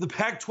the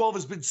Pac-12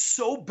 has been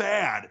so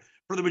bad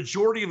for the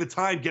majority of the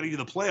time getting to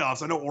the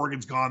playoffs. I know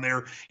Oregon's gone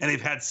there and they've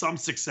had some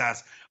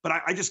success, but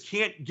I just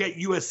can't get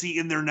USC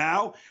in there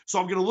now. So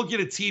I'm going to look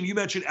at a team. You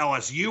mentioned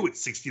LSU at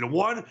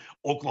 60-1,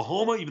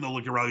 Oklahoma, even though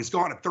Lincoln Riley's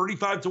gone, at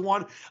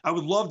 35-1. I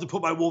would love to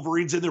put my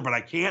Wolverines in there, but I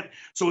can't.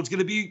 So it's going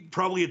to be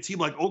probably a team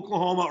like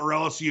Oklahoma or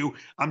LSU.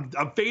 I'm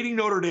fading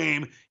Notre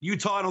Dame.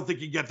 Utah, I don't think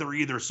you get there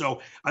either.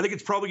 So I think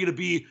it's probably going to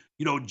be,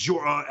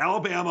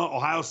 Alabama,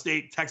 Ohio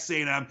State, Texas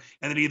A&M,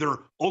 and then either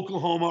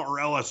Oklahoma or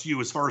LSU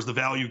as far as the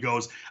value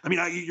goes. I mean,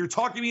 you're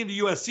talking me into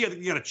USC. I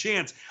think you got a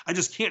chance. I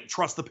just can't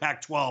trust the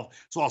Pac-12,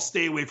 so I'll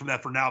stay away from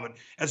that for now. But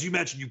as you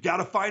mentioned, you've got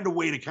to find a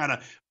way to kind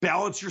of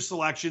balance your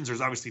selections.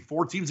 There's obviously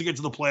 4 teams to get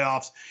to the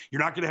playoffs.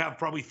 You're not going to have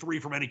probably 3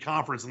 from any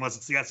conference unless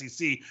it's the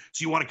SEC.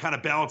 So you want to kind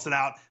of balance it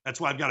out.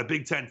 That's why I've got a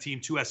Big Ten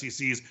team, 2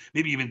 SECs,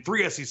 maybe even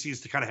 3 SECs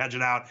to kind of hedge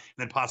it out, and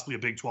then possibly a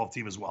Big 12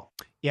 team as well.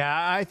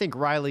 Yeah, I think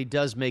Riley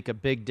does make a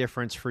big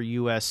difference for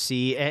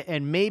USC,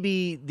 and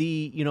maybe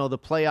the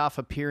playoff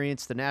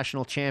appearance, the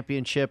national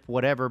championship,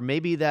 whatever.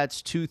 Maybe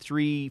that's 2,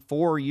 3,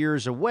 4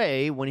 years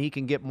away when he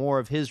can get more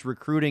of his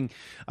recruiting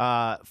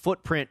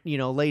footprint,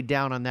 laid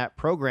down on that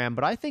program.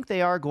 But I think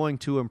they are going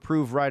to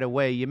improve right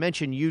away. You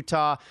mentioned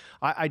Utah.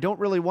 I don't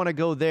really want to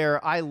go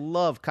there. I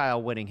love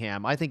Kyle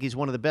Whittingham. I think he's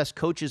one of the best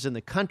coaches in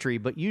the country,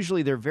 but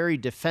usually they're very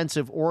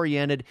defensive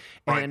oriented,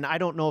 and I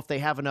don't know if they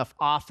have enough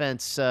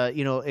offense,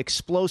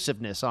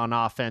 explosiveness on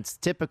offense.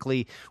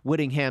 Typically,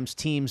 Whittingham's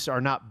teams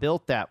are not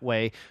built that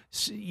way.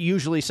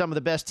 Usually some of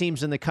the best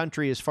teams in the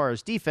country as far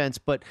as defense,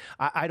 but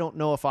I don't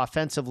know if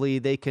offensively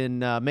they can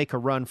make a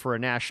run for a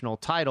national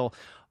title.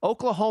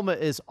 Oklahoma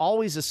is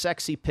always a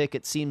sexy pick,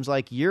 it seems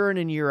like, year in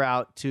and year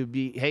out to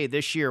be, hey,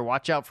 this year,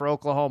 watch out for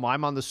Oklahoma.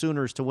 I'm on the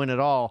Sooners to win it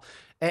all.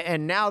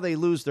 And now they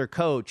lose their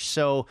coach.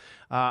 So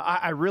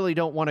I really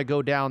don't want to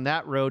go down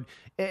that road.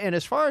 And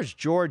as far as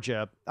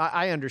Georgia,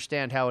 I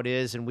understand how it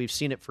is, and we've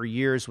seen it for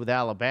years with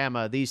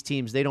Alabama. These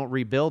teams, they don't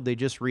rebuild, they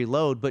just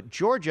reload. But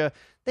Georgia,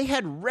 they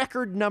had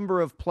record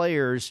number of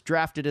players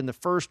drafted in the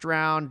first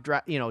round,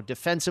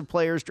 defensive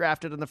players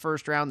drafted in the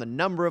first round, the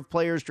number of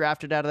players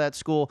drafted out of that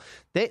school.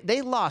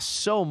 They lost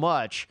so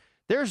much.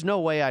 There's no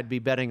way I'd be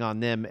betting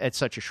on them at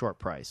such a short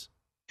price.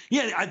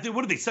 Yeah,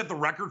 what did they set the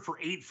record for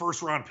 8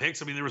 first-round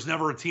picks? I mean, there was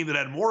never a team that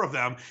had more of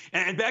them.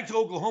 And back to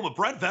Oklahoma,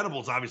 Brent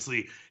Venables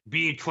obviously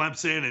being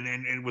Clemson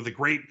and with a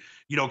great,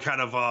 lineage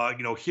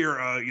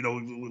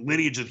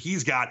that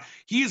he's got,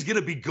 he is going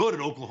to be good at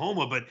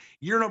Oklahoma. But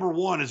year number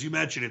 1, as you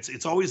mentioned,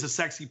 it's always a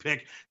sexy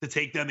pick to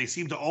take them. They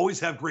seem to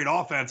always have great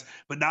offense,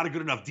 but not a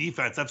good enough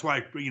defense. That's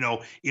why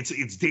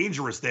it's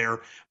dangerous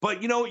there.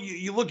 But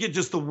you look at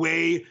just the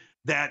way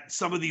that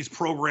some of these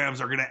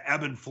programs are going to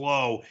ebb and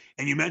flow.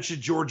 And you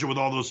mentioned Georgia with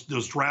all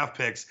those draft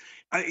picks.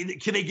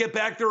 Can they get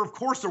back there? Of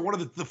course, they're one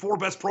of the 4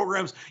 best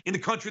programs in the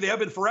country. They have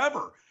been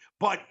forever.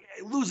 But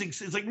losing,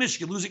 it's like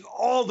Michigan, losing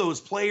all those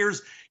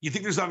players, you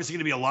think there's obviously going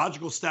to be a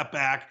logical step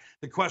back.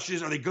 The question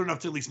is, are they good enough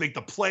to at least make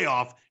the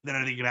playoff? And then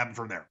anything can happen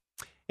from there.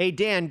 Hey,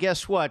 Dan,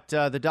 guess what?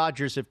 The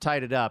Dodgers have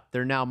tied it up.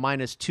 They're now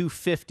minus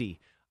 250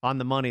 on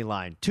the money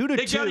line. 2-2.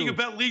 They got you can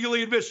bet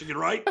legally in Michigan,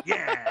 right?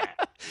 Yeah.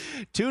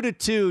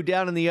 2-2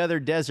 down in the other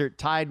desert,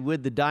 tied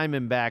with the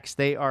Diamondbacks.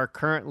 They are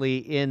currently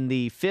in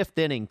the 5th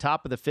inning,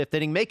 top of the 5th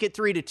inning. Make it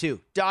 3-2.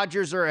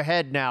 Dodgers are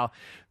ahead now.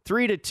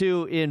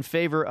 3-2 in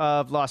favor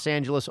of Los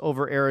Angeles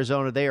over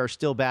Arizona. They are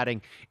still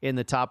batting in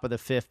the top of the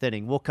 5th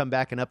inning. We'll come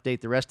back and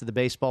update the rest of the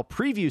baseball,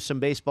 preview some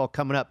baseball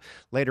coming up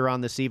later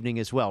on this evening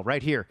as well,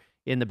 right here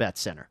in the Bet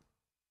Center.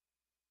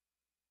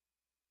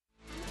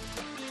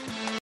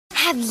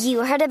 Have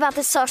you heard about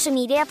the social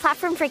media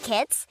platform for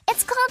kids?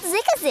 It's called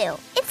Zigazoo.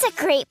 It's a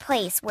great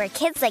place where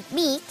kids like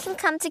me can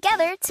come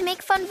together to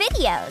make fun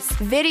videos.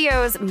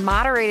 Videos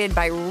moderated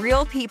by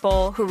real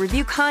people who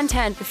review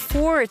content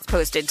before it's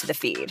posted to the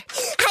feed.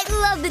 I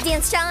love the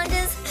dance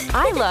challenges.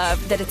 I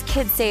love that it's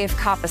Kid Safe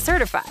COPPA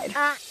certified.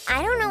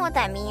 I don't know what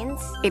that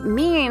means. It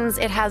means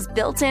it has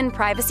built-in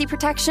privacy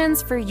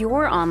protections for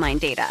your online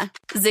data.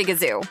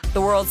 Zigazoo,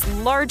 the world's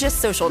largest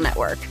social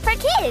network. For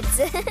kids.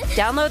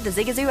 Download the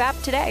Zigazoo app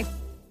today.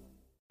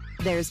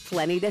 There's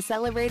plenty to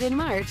celebrate in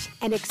March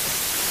and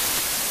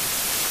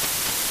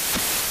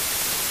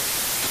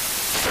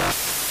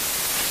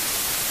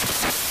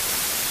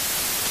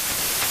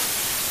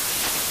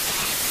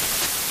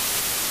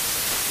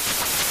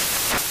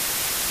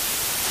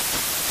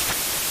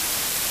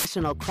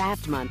National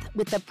Craft Month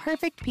with the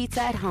perfect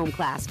pizza at home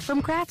class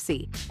from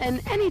Craftsy.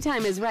 And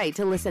anytime is right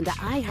to listen to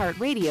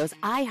iHeartRadio's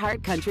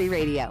iHeart Country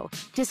Radio.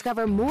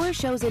 Discover more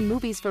shows and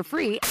movies for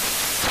free.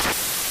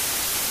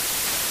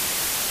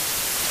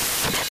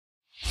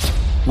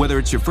 Whether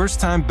it's your first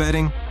time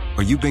betting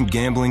or you've been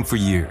gambling for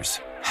years,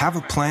 have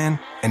a plan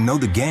and know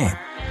the game.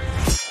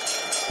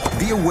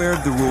 Be aware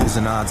of the rules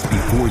and odds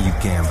before you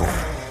gamble.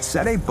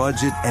 Set a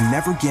budget and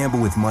never gamble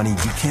with money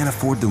you can't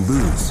afford to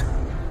lose.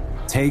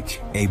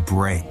 Take a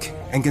break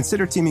and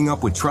consider teaming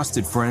up with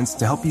trusted friends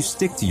to help you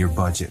stick to your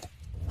budget.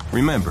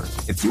 Remember,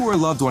 if you or a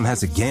loved one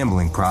has a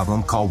gambling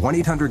problem, call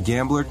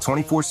 1-800-GAMBLER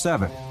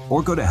 24/7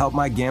 or go to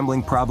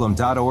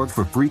helpmygamblingproblem.org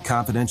for free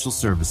confidential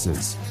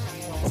services.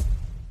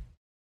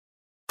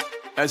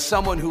 As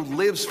someone who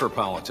lives for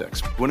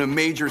politics, when a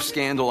major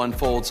scandal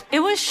unfolds,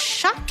 it was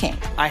shocking.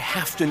 I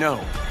have to know,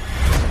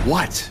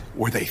 what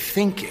were they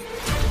thinking?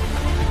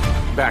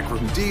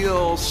 Backroom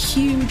deals,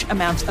 huge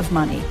amounts of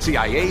money,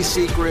 CIA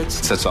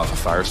secrets, sets off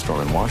a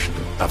firestorm in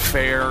Washington,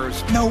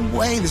 affairs. No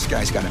way this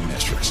guy's got a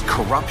mistress.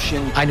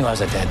 Corruption. I knew I was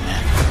a dead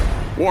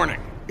man. Warning,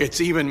 it's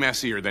even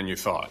messier than you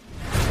thought.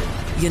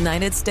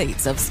 United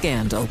States of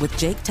Scandal with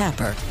Jake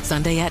Tapper,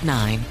 Sunday at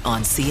 9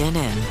 on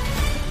CNN.